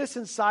emptiness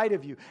inside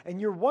of you,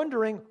 and you're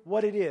wondering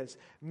what it is.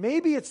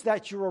 Maybe it's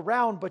that you're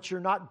around, but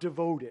you're not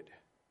devoted.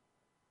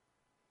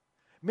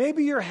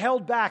 Maybe you're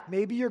held back.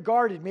 Maybe you're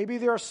guarded. Maybe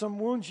there are some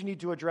wounds you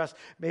need to address.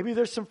 Maybe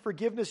there's some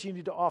forgiveness you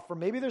need to offer.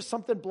 Maybe there's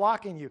something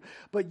blocking you.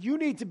 But you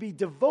need to be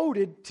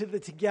devoted to the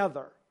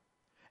together.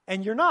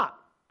 And you're not.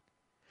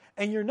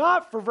 And you're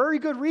not for very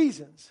good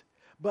reasons.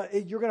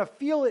 But you're going to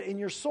feel it in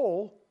your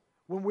soul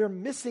when we're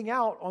missing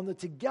out on the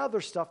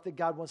together stuff that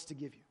God wants to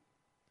give you.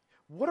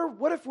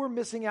 What if we're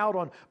missing out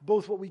on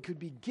both what we could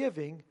be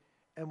giving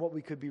and what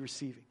we could be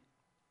receiving?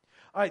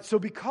 All right, so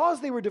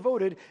because they were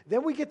devoted,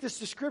 then we get this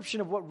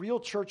description of what real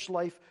church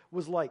life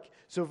was like.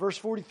 So verse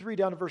 43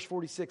 down to verse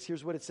 46,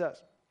 here's what it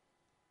says.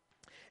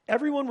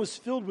 Everyone was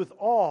filled with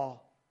awe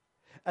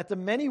at the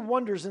many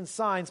wonders and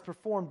signs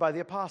performed by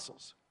the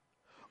apostles.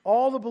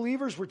 All the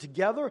believers were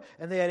together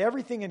and they had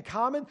everything in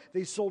common.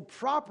 They sold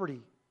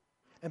property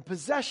and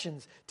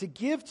possessions to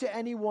give to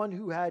anyone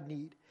who had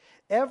need.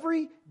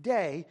 Every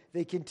day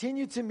they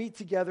continued to meet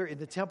together in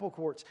the temple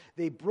courts.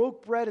 They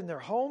broke bread in their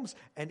homes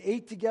and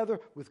ate together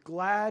with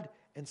glad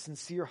and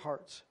sincere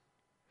hearts.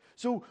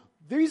 So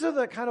these are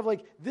the kind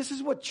of this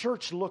is what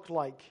church looked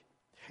like.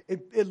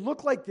 It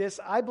looked like this,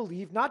 I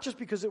believe, not just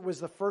because it was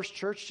the first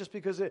church, just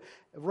because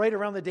right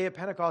around the day of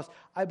Pentecost.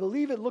 I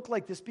believe it looked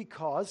like this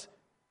because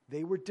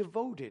they were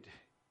devoted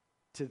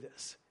to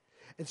this.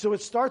 And so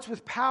it starts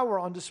with power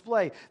on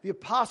display. The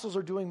apostles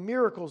are doing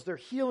miracles. They're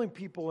healing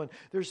people, and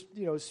there's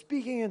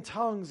speaking in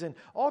tongues, and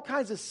all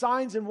kinds of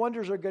signs and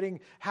wonders are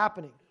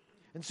happening.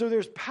 And so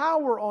there's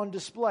power on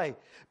display.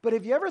 But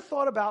have you ever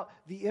thought about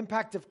the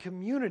impact of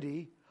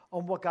community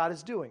on what God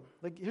is doing?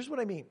 Here's what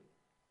I mean.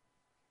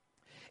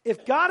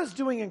 If God is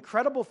doing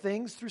incredible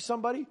things through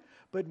somebody,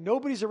 but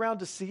nobody's around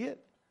to see it,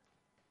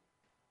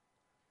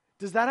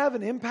 does that have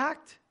an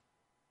impact?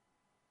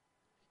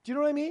 Do you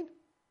know what I mean?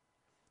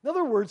 In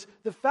other words,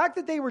 the fact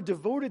that they were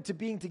devoted to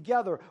being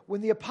together,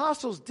 when the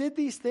apostles did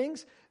these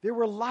things, there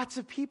were lots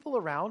of people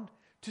around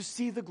to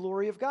see the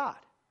glory of God.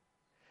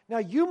 Now,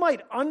 you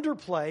might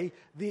underplay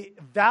the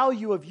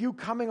value of you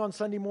coming on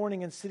Sunday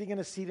morning and sitting in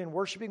a seat and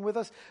worshiping with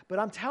us, but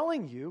I'm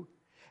telling you,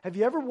 have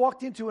you ever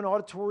walked into an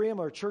auditorium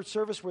or a church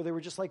service where there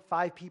were just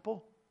 5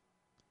 people?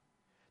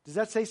 Does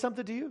that say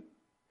something to you?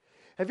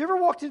 Have you ever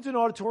walked into an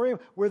auditorium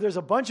where there's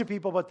a bunch of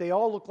people, but they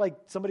all look like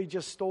somebody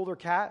just stole their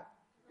cat?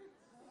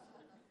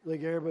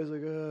 Like everybody's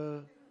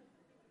like,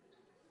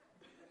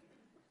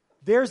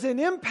 There's an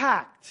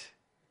impact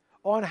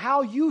on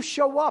how you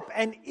show up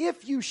and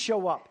if you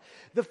show up.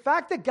 The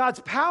fact that God's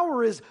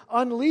power is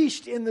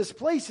unleashed in this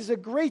place is a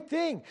great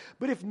thing.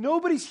 But if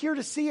nobody's here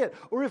to see it,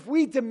 or if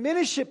we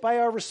diminish it by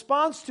our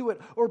response to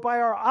it, or by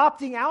our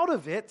opting out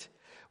of it,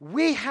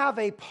 we have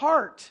a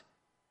part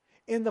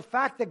in the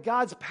fact that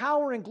God's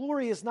power and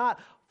glory is not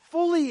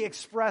fully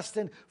expressed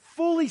and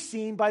fully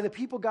seen by the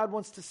people God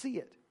wants to see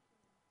it.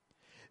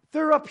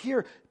 They're up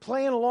here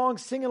playing along,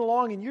 singing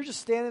along, and you're just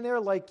standing there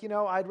like,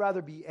 I'd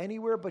rather be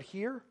anywhere but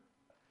here.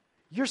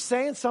 You're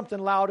saying something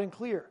loud and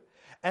clear.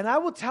 And I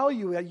will tell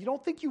you, you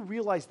don't think you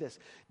realize this.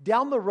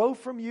 Down the row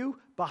from you,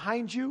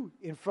 behind you,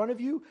 in front of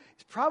you,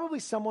 is probably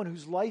someone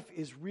whose life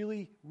is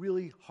really,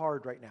 really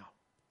hard right now.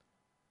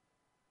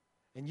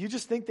 And you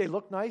just think they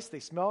look nice, they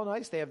smell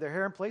nice, they have their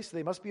hair in place, so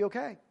they must be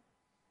okay.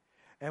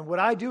 And what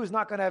I do is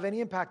not going to have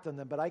any impact on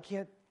them, but I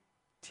can't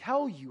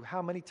tell you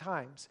how many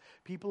times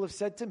people have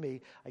said to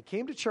me, I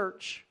came to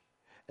church,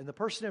 and the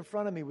person in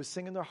front of me was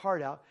singing their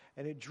heart out,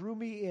 and it drew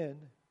me in,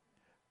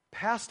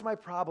 past my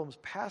problems,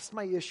 past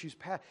my issues,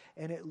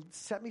 and it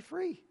set me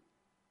free.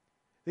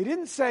 They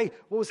didn't say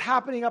what was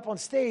happening up on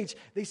stage.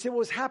 They said what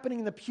was happening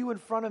in the pew in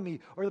front of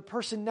me or the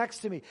person next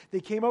to me. They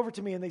came over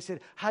to me and they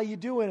said, how you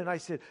doing? And I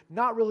said,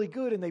 not really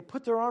good. And they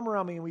put their arm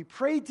around me and we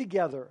prayed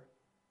together.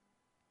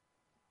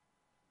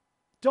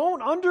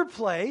 Don't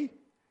underplay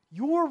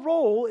your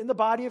role in the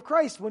body of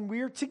Christ when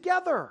we're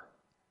together.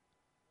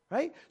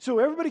 Right? So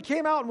everybody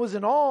came out and was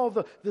in awe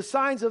of the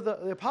signs of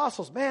the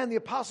apostles. Man, the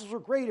apostles were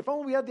great. If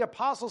only we had the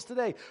apostles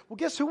today. Well,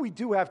 guess who we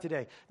do have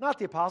today? Not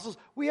the apostles.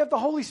 We have the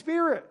Holy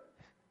Spirit.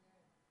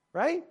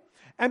 Right?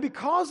 And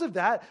because of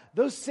that,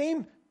 those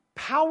same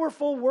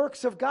powerful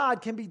works of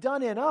God can be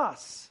done in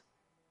us,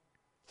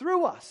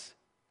 through us.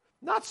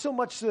 Not so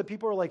much so that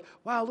people are like,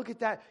 wow, look at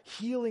that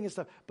healing and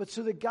stuff, but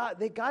so that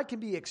God can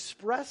be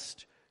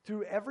expressed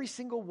through every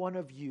single one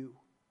of you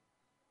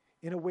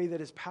in a way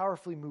that is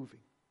powerfully moving.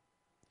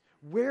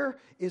 Where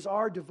is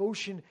our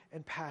devotion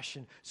and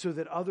passion so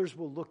that others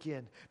will look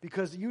in?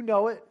 Because you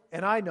know it,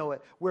 and I know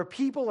it. Where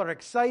people are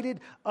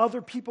excited,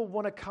 other people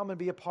want to come and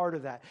be a part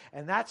of that.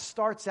 And that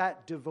starts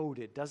at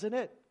devoted, doesn't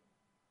it?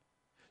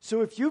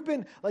 So if you've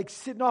been like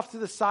sitting off to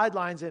the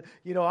sidelines and,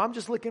 I'm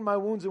just licking my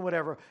wounds and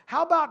whatever,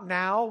 how about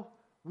now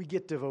we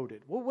get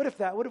devoted? Well, what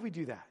if we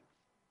do that?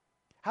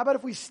 How about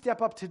if we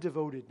step up to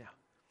devoted now?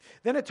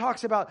 Then it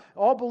talks about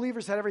all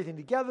believers had everything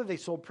together. They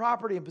sold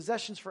property and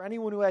possessions for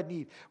anyone who had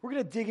need. We're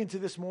going to dig into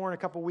this more in a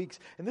couple weeks.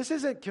 And this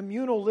isn't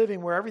communal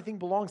living where everything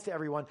belongs to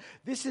everyone.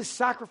 This is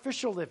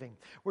sacrificial living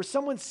where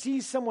someone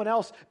sees someone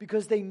else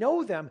because they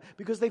know them,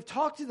 because they've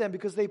talked to them,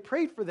 because they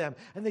prayed for them.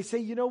 And they say,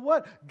 you know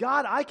what?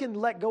 God, I can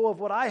let go of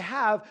what I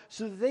have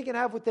so that they can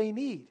have what they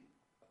need.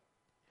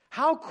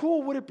 How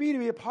cool would it be to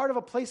be a part of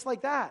a place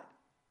like that?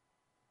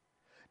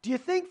 Do you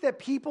think that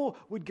people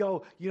would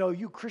go,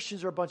 you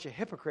Christians are a bunch of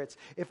hypocrites,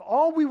 if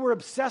all we were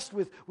obsessed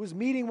with was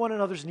meeting one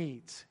another's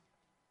needs?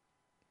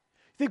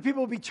 You think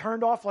people would be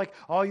turned off like,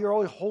 oh, you're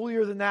always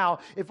holier than thou,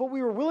 if what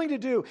we were willing to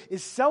do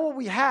is sell what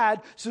we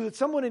had so that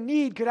someone in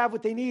need could have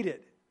what they needed?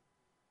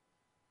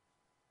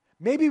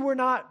 Maybe we're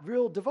not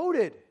real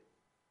devoted.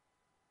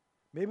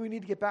 Maybe we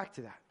need to get back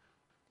to that.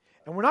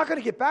 And we're not going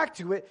to get back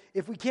to it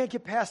if we can't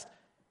get past,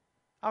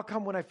 I'll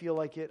come when I feel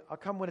like it, I'll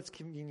come when it's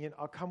convenient,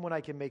 I'll come when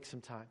I can make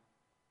some time.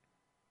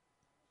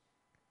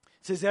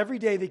 It says every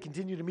day they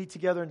continue to meet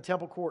together in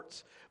temple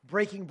courts,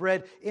 breaking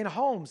bread in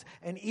homes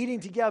and eating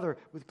together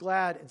with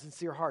glad and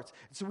sincere hearts.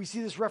 And so we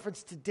see this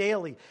reference to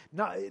daily,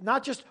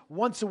 not just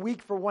once a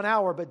week for 1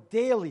 hour, but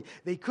daily.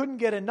 They couldn't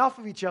get enough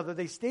of each other.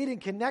 They stayed in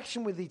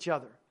connection with each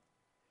other.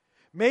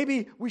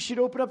 Maybe we should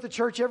open up the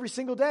church every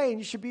single day and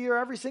you should be here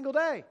every single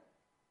day.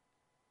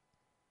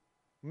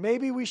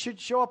 Maybe we should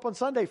show up on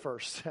Sunday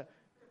first,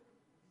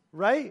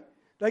 right?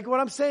 Like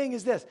what I'm saying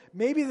is this,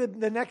 maybe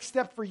the next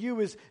step for you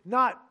is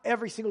not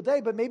every single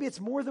day, but maybe it's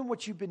more than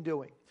what you've been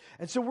doing.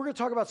 And so we're going to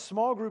talk about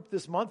small group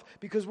this month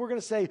because we're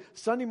going to say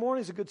Sunday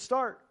morning is a good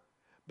start,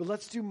 but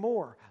let's do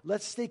more.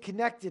 Let's stay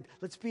connected.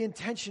 Let's be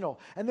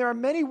intentional. And there are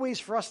many ways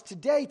for us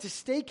today to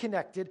stay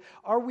connected.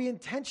 Are we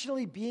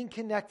intentionally being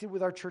connected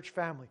with our church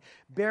family,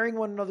 bearing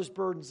one another's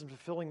burdens and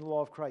fulfilling the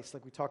law of Christ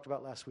like we talked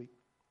about last week?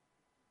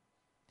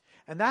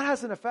 And that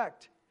has an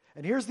effect.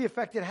 And here's the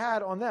effect it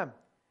had on them.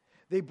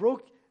 They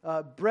broke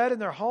bread in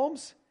their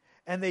homes,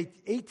 and they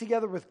ate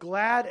together with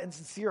glad and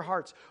sincere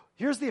hearts.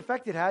 Here's the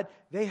effect it had.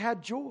 They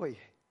had joy.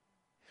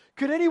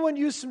 Could anyone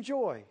use some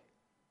joy?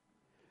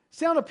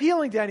 Sound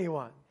appealing to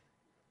anyone?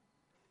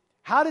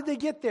 How did they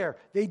get there?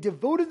 They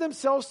devoted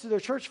themselves to their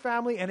church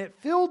family, and it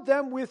filled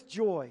them with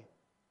joy.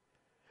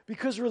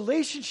 Because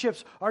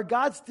relationships are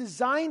God's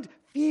designed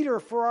feeder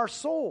for our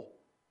soul.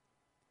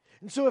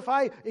 And so if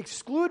I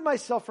exclude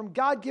myself from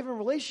God-given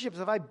relationships,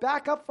 if I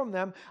back up from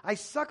them, I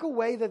suck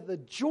away the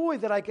joy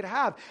that I could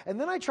have. And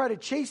then I try to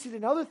chase it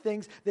in other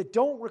things that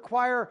don't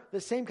require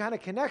the same kind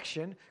of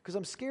connection because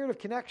I'm scared of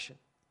connection.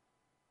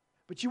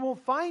 But you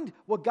won't find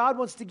what God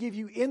wants to give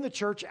you in the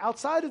church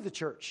outside of the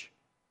church.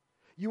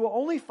 You will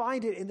only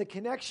find it in the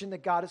connection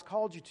that God has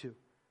called you to.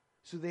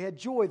 So they had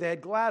joy, they had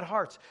glad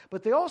hearts,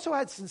 but they also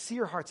had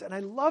sincere hearts. And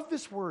I love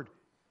this word.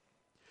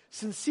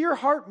 Sincere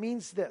heart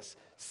means this: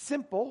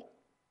 simple,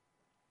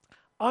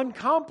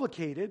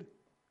 uncomplicated.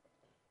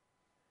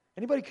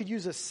 Anybody could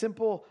use a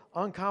simple,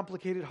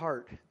 uncomplicated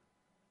heart.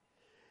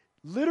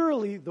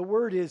 Literally, the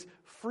word is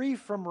free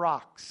from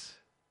rocks.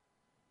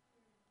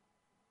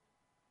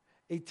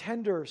 A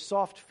tender,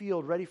 soft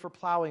field ready for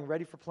plowing,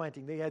 ready for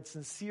planting. They had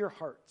sincere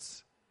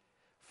hearts,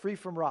 free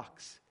from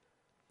rocks.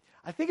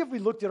 I think if we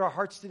looked at our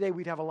hearts today,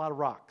 we'd have a lot of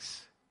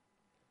rocks.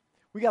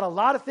 We got a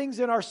lot of things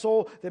in our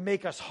soul that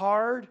make us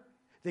hard,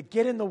 that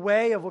get in the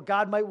way of what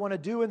God might want to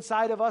do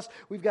inside of us.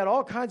 We've got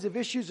all kinds of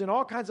issues and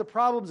all kinds of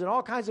problems and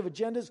all kinds of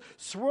agendas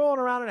swirling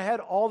around in our head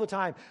all the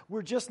time.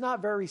 We're just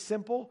not very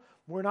simple.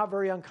 We're not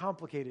very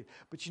uncomplicated.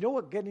 But you know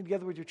what getting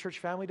together with your church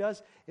family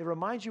does? It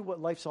reminds you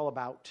what life's all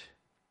about.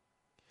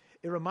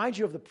 It reminds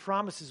you of the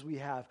promises we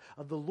have,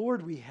 of the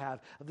Lord we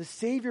have, of the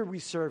Savior we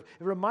serve.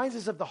 It reminds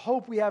us of the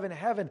hope we have in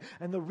heaven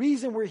and the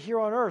reason we're here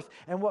on earth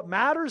and what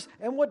matters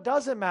and what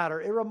doesn't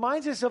matter. It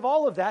reminds us of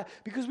all of that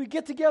because we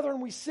get together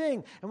and we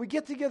sing and we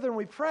get together and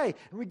we pray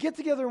and we get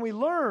together and we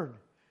learn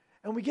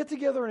and we get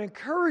together and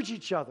encourage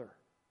each other.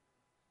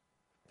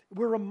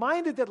 We're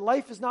reminded that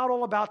life is not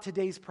all about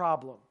today's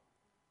problem.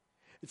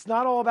 It's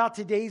not all about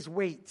today's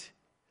weight.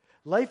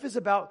 Life is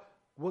about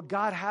what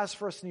God has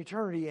for us in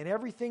eternity, and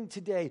everything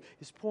today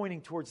is pointing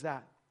towards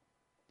that.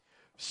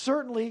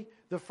 Certainly,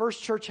 the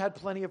first church had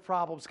plenty of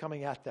problems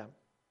coming at them.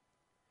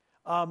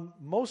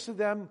 Most of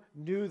them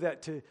knew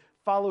that to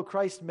follow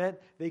Christ meant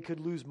they could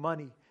lose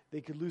money,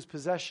 they could lose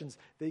possessions,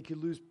 they could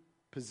lose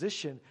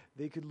position,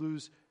 they could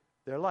lose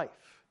their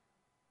life.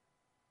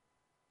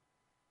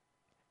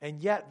 And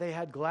yet, they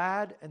had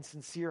glad and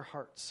sincere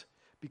hearts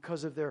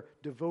because of their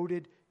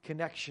devoted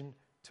connection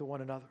to one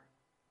another.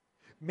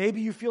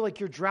 Maybe you feel like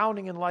you're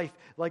drowning in life,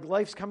 like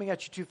life's coming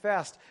at you too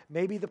fast.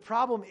 Maybe the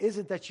problem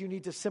isn't that you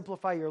need to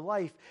simplify your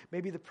life.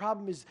 Maybe the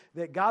problem is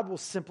that God will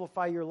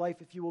simplify your life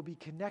if you will be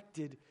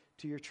connected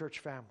to your church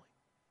family.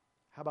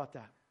 How about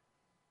that?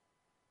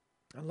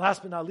 And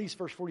last but not least,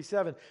 verse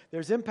 47,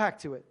 there's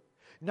impact to it.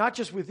 Not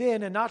just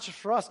within and not just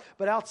for us,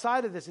 but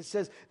outside of this. It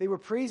says they were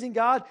praising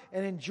God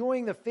and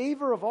enjoying the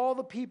favor of all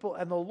the people,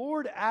 and the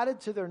Lord added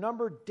to their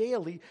number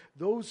daily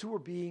those who were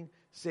being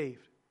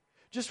saved.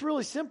 Just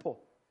really simple.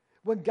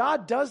 When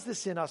God does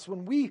this in us,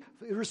 when we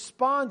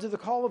respond to the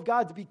call of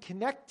God to be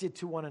connected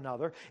to one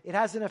another, it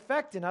has an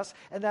effect in us,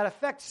 and that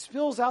effect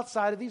spills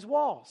outside of these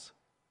walls.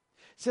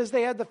 It says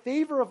they had the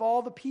favor of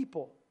all the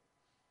people.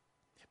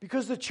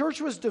 Because the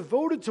church was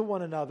devoted to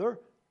one another,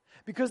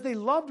 because they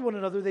loved one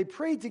another, they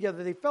prayed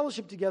together, they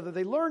fellowshiped together,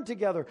 they learned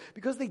together,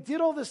 because they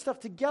did all this stuff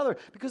together,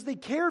 because they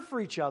cared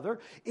for each other,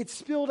 it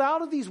spilled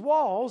out of these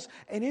walls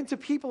and into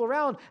people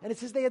around, and it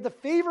says they had the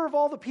favor of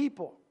all the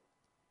people.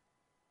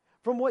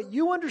 From what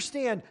you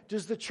understand,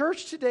 does the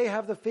church today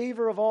have the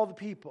favor of all the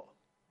people?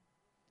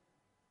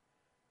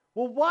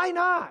 Well, why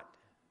not?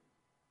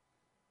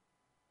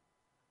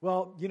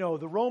 Well, you know,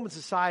 the Roman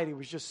society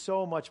was just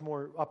so much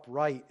more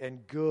upright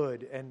and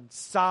good and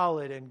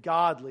solid and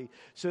godly.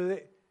 So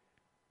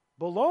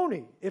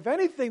baloney. If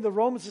anything, the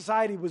Roman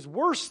society was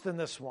worse than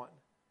this one.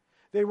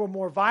 They were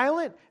more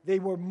violent. They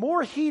were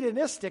more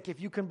hedonistic,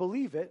 if you can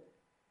believe it.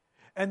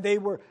 And they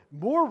were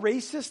more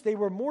racist. They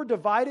were more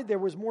divided. There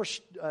was more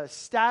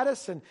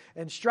status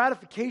and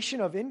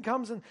stratification of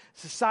incomes in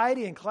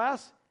society and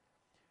class.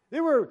 They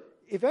were,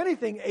 if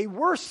anything, a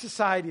worse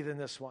society than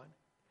this one.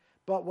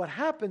 But what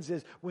happens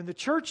is when the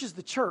church is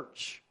the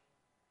church,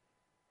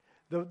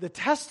 the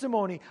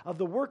testimony of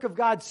the work of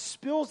God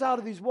spills out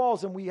of these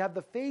walls, and we have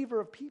the favor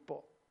of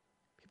people.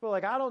 People are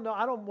like, I don't know,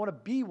 I don't want to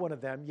be one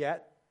of them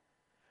yet,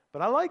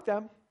 but I like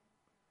them.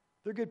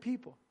 They're good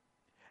people.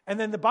 And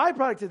then the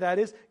byproduct of that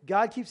is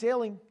God keeps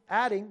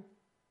adding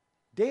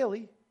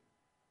daily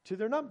to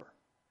their number.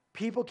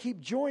 People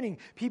keep joining.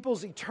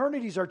 People's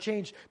eternities are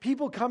changed.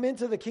 People come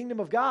into the kingdom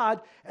of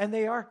God and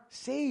they are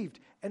saved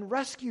and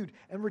rescued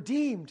and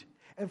redeemed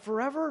and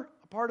forever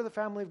a part of the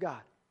family of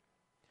God.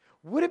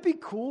 Would it be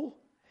cool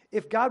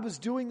if God was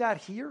doing that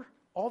here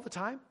all the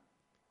time?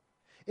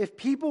 If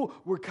people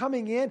were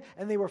coming in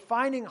and they were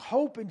finding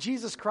hope in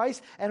Jesus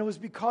Christ, and it was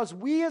because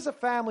we as a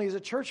family, as a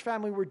church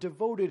family, were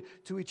devoted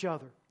to each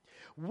other.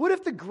 What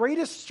if the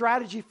greatest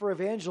strategy for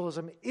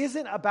evangelism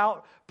isn't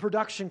about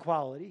production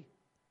quality,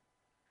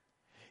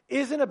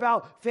 isn't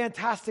about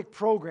fantastic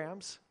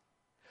programs?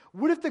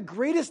 What if the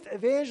greatest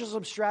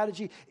evangelism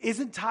strategy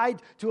isn't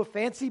tied to a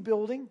fancy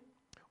building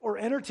or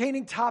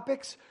entertaining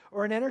topics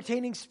or an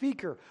entertaining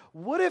speaker?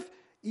 What if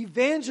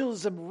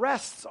evangelism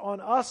rests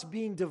on us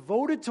being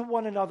devoted to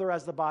one another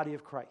as the body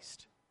of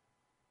Christ?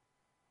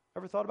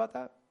 Ever thought about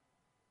that?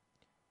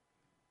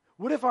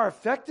 What if our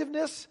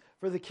effectiveness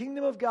For the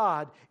kingdom of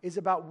God is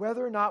about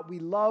whether or not we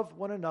love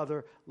one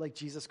another like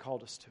Jesus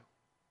called us to.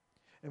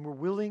 And we're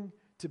willing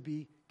to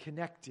be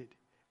connected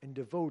and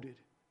devoted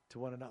to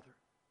one another.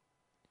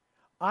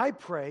 I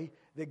pray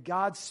that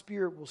God's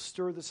Spirit will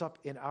stir this up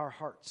in our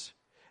hearts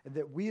and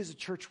that we as a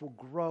church will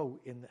grow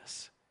in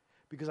this,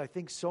 because I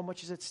think so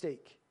much is at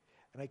stake,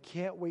 and I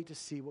can't wait to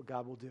see what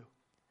God will do.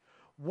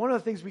 One of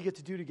the things we get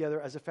to do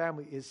together as a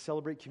family is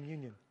celebrate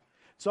communion.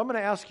 So I'm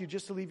going to ask you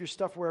just to leave your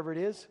stuff wherever it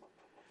is,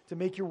 to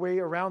make your way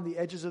around the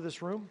edges of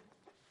this room.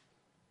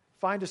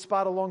 Find a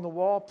spot along the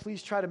wall.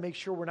 Please try to make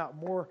sure we're not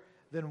more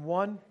than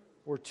one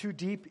or two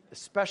deep,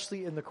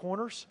 especially in the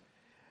corners,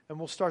 and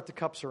we'll start the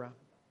cups around.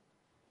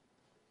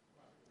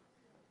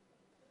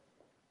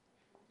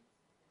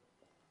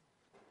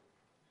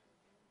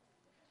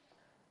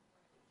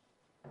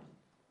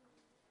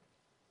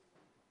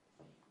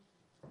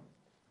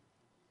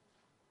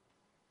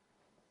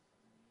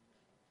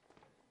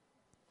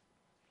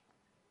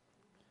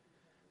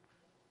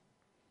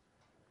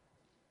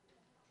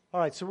 All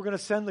right, so we're going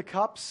to send the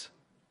cups.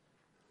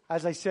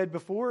 As I said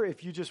before,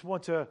 if you just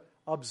want to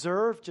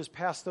observe, just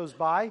pass those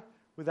by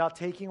without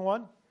taking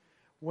one.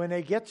 When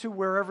they get to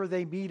wherever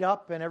they meet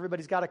up and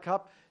everybody's got a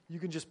cup, you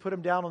can just put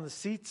them down on the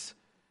seats,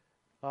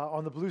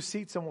 on the blue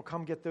seats, and we'll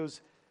come get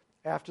those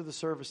after the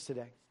service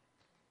today.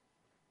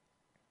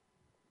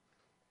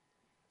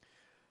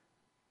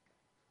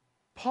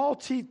 Paul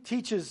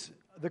teaches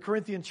the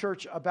Corinthian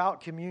church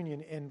about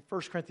communion in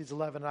 1 Corinthians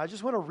 11, and I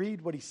just want to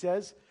read what he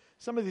says.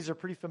 Some of these are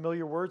pretty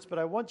familiar words, but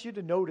I want you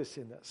to notice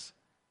in this.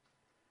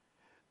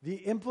 The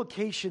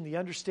implication, the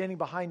understanding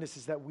behind this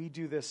is that we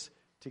do this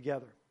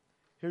together.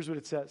 Here's what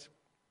it says.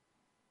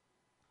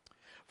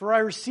 For I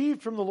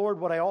received from the Lord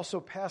what I also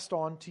passed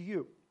on to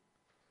you.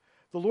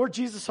 The Lord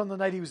Jesus, on the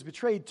night he was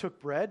betrayed, took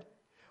bread.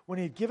 When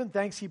he had given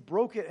thanks, he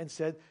broke it and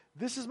said,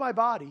 "This is my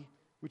body,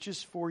 which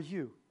is for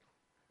you.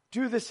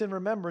 Do this in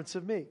remembrance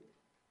of me."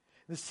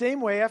 In the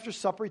same way, after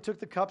supper, he took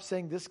the cup,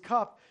 saying, "This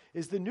cup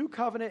is the new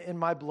covenant in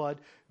my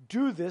blood.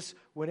 Do this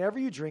whenever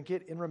you drink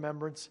it in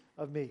remembrance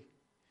of me.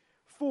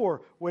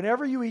 For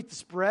whenever you eat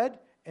this bread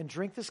and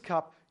drink this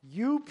cup,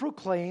 you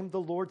proclaim the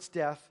Lord's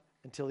death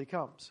until he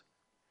comes."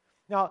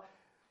 Now,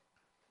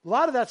 a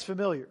lot of that's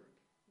familiar.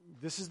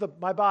 This is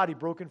my body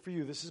broken for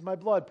you. This is my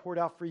blood poured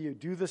out for you.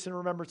 Do this in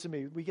remembrance of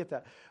me. We get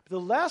that. But the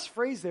last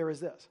phrase there is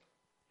this.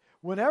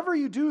 Whenever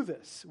you do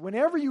this,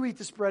 whenever you eat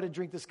this bread and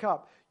drink this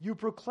cup, you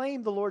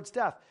proclaim the Lord's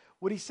death.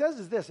 What he says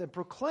is this, and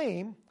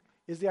proclaim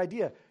is the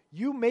idea.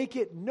 You make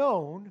it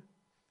known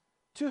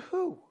to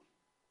who?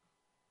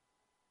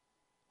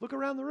 Look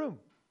around the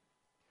room.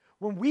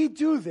 When we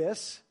do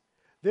this,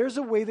 there's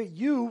a way that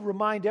you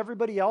remind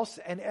everybody else,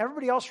 and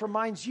everybody else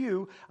reminds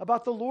you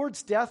about the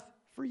Lord's death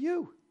for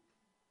you.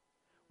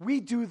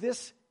 We do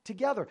this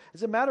together.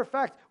 As a matter of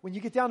fact, when you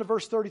get down to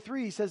verse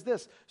 33, he says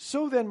this,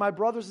 "So then, my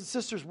brothers and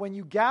sisters, when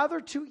you gather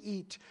to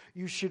eat,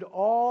 you should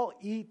all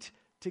eat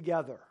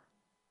together."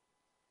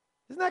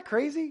 Isn't that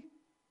crazy?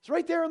 It's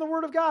right there in the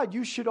Word of God.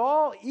 You should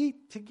all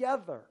eat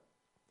together.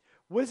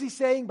 What is he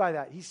saying by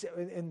that? He said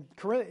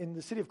in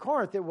the city of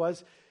Corinth, there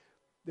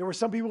were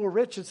some people who were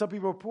rich and some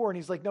people were poor, and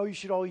he's like, no, you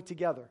should all eat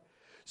together.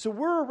 So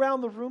we're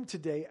around the room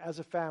today as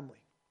a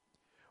family.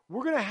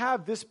 We're going to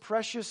have this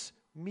precious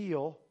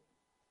meal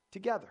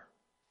together.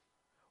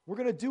 We're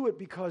going to do it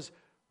because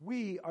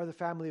we are the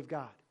family of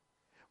God.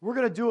 We're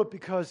going to do it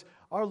because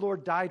our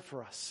Lord died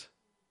for us.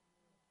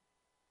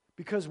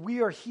 Because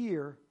we are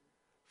here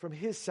from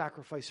his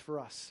sacrifice for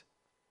us.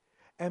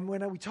 And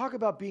when we talk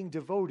about being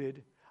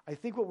devoted, I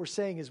think what we're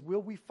saying is,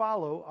 will we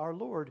follow our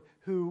Lord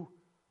who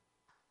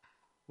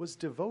was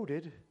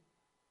devoted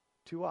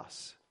to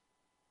us?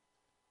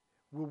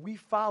 Will we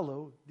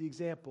follow the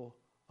example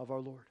of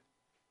our Lord?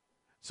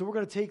 So we're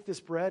going to take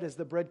this bread. As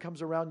the bread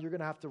comes around, you're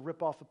going to have to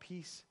rip off a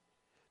piece.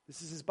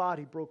 This is his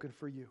body broken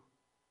for you,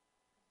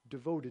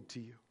 devoted to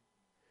you.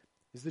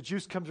 As the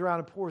juice comes around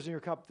and pours in your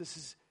cup, this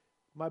is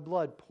my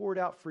blood poured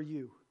out for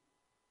you,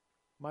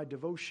 my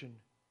devotion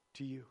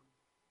to you.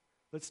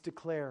 Let's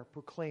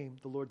proclaim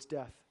the Lord's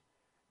death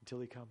until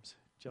he comes.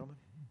 Gentlemen.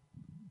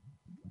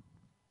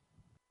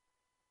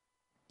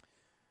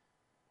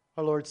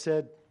 Our Lord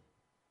said,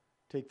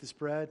 "Take this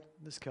bread,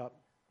 this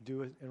cup,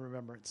 do it in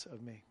remembrance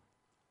of me."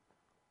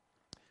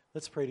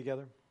 Let's pray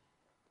together.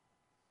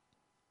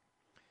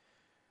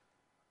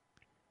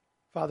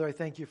 Father, I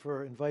thank you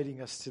for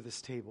inviting us to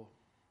this table,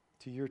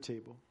 to your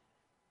table.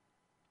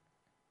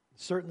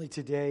 Certainly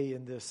today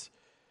in this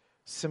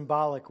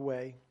symbolic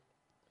way,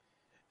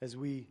 as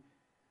we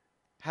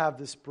have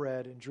this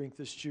bread and drink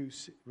this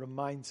juice, it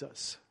reminds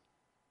us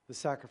the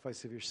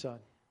sacrifice of your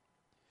Son.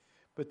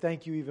 But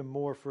thank you even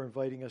more for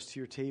inviting us to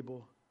your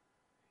table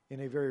in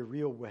a very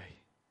real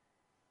way,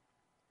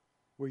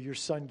 where your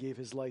Son gave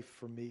his life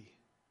for me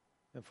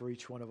and for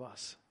each one of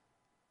us.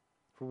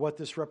 For what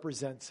this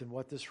represents and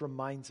what this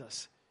reminds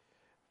us,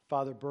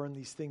 Father, burn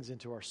these things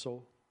into our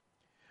soul.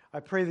 I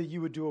pray that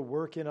you would do a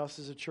work in us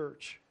as a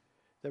church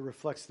that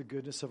reflects the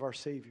goodness of our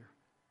Savior,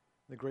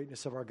 the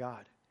greatness of our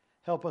God.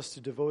 Help us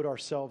to devote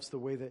ourselves the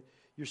way that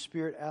your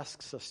Spirit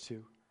asks us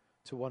to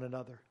to one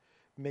another.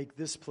 Make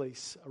this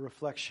place a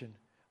reflection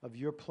of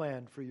your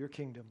plan for your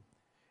kingdom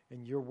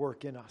and your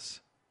work in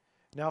us.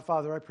 Now,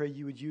 Father, I pray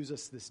you would use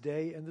us this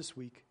day and this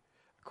week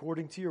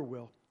according to your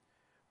will.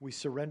 We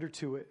surrender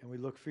to it and we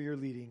look for your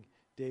leading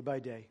day by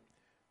day.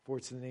 For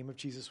it's in the name of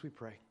Jesus we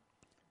pray.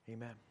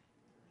 Amen.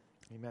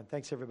 Amen.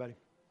 Thanks, everybody.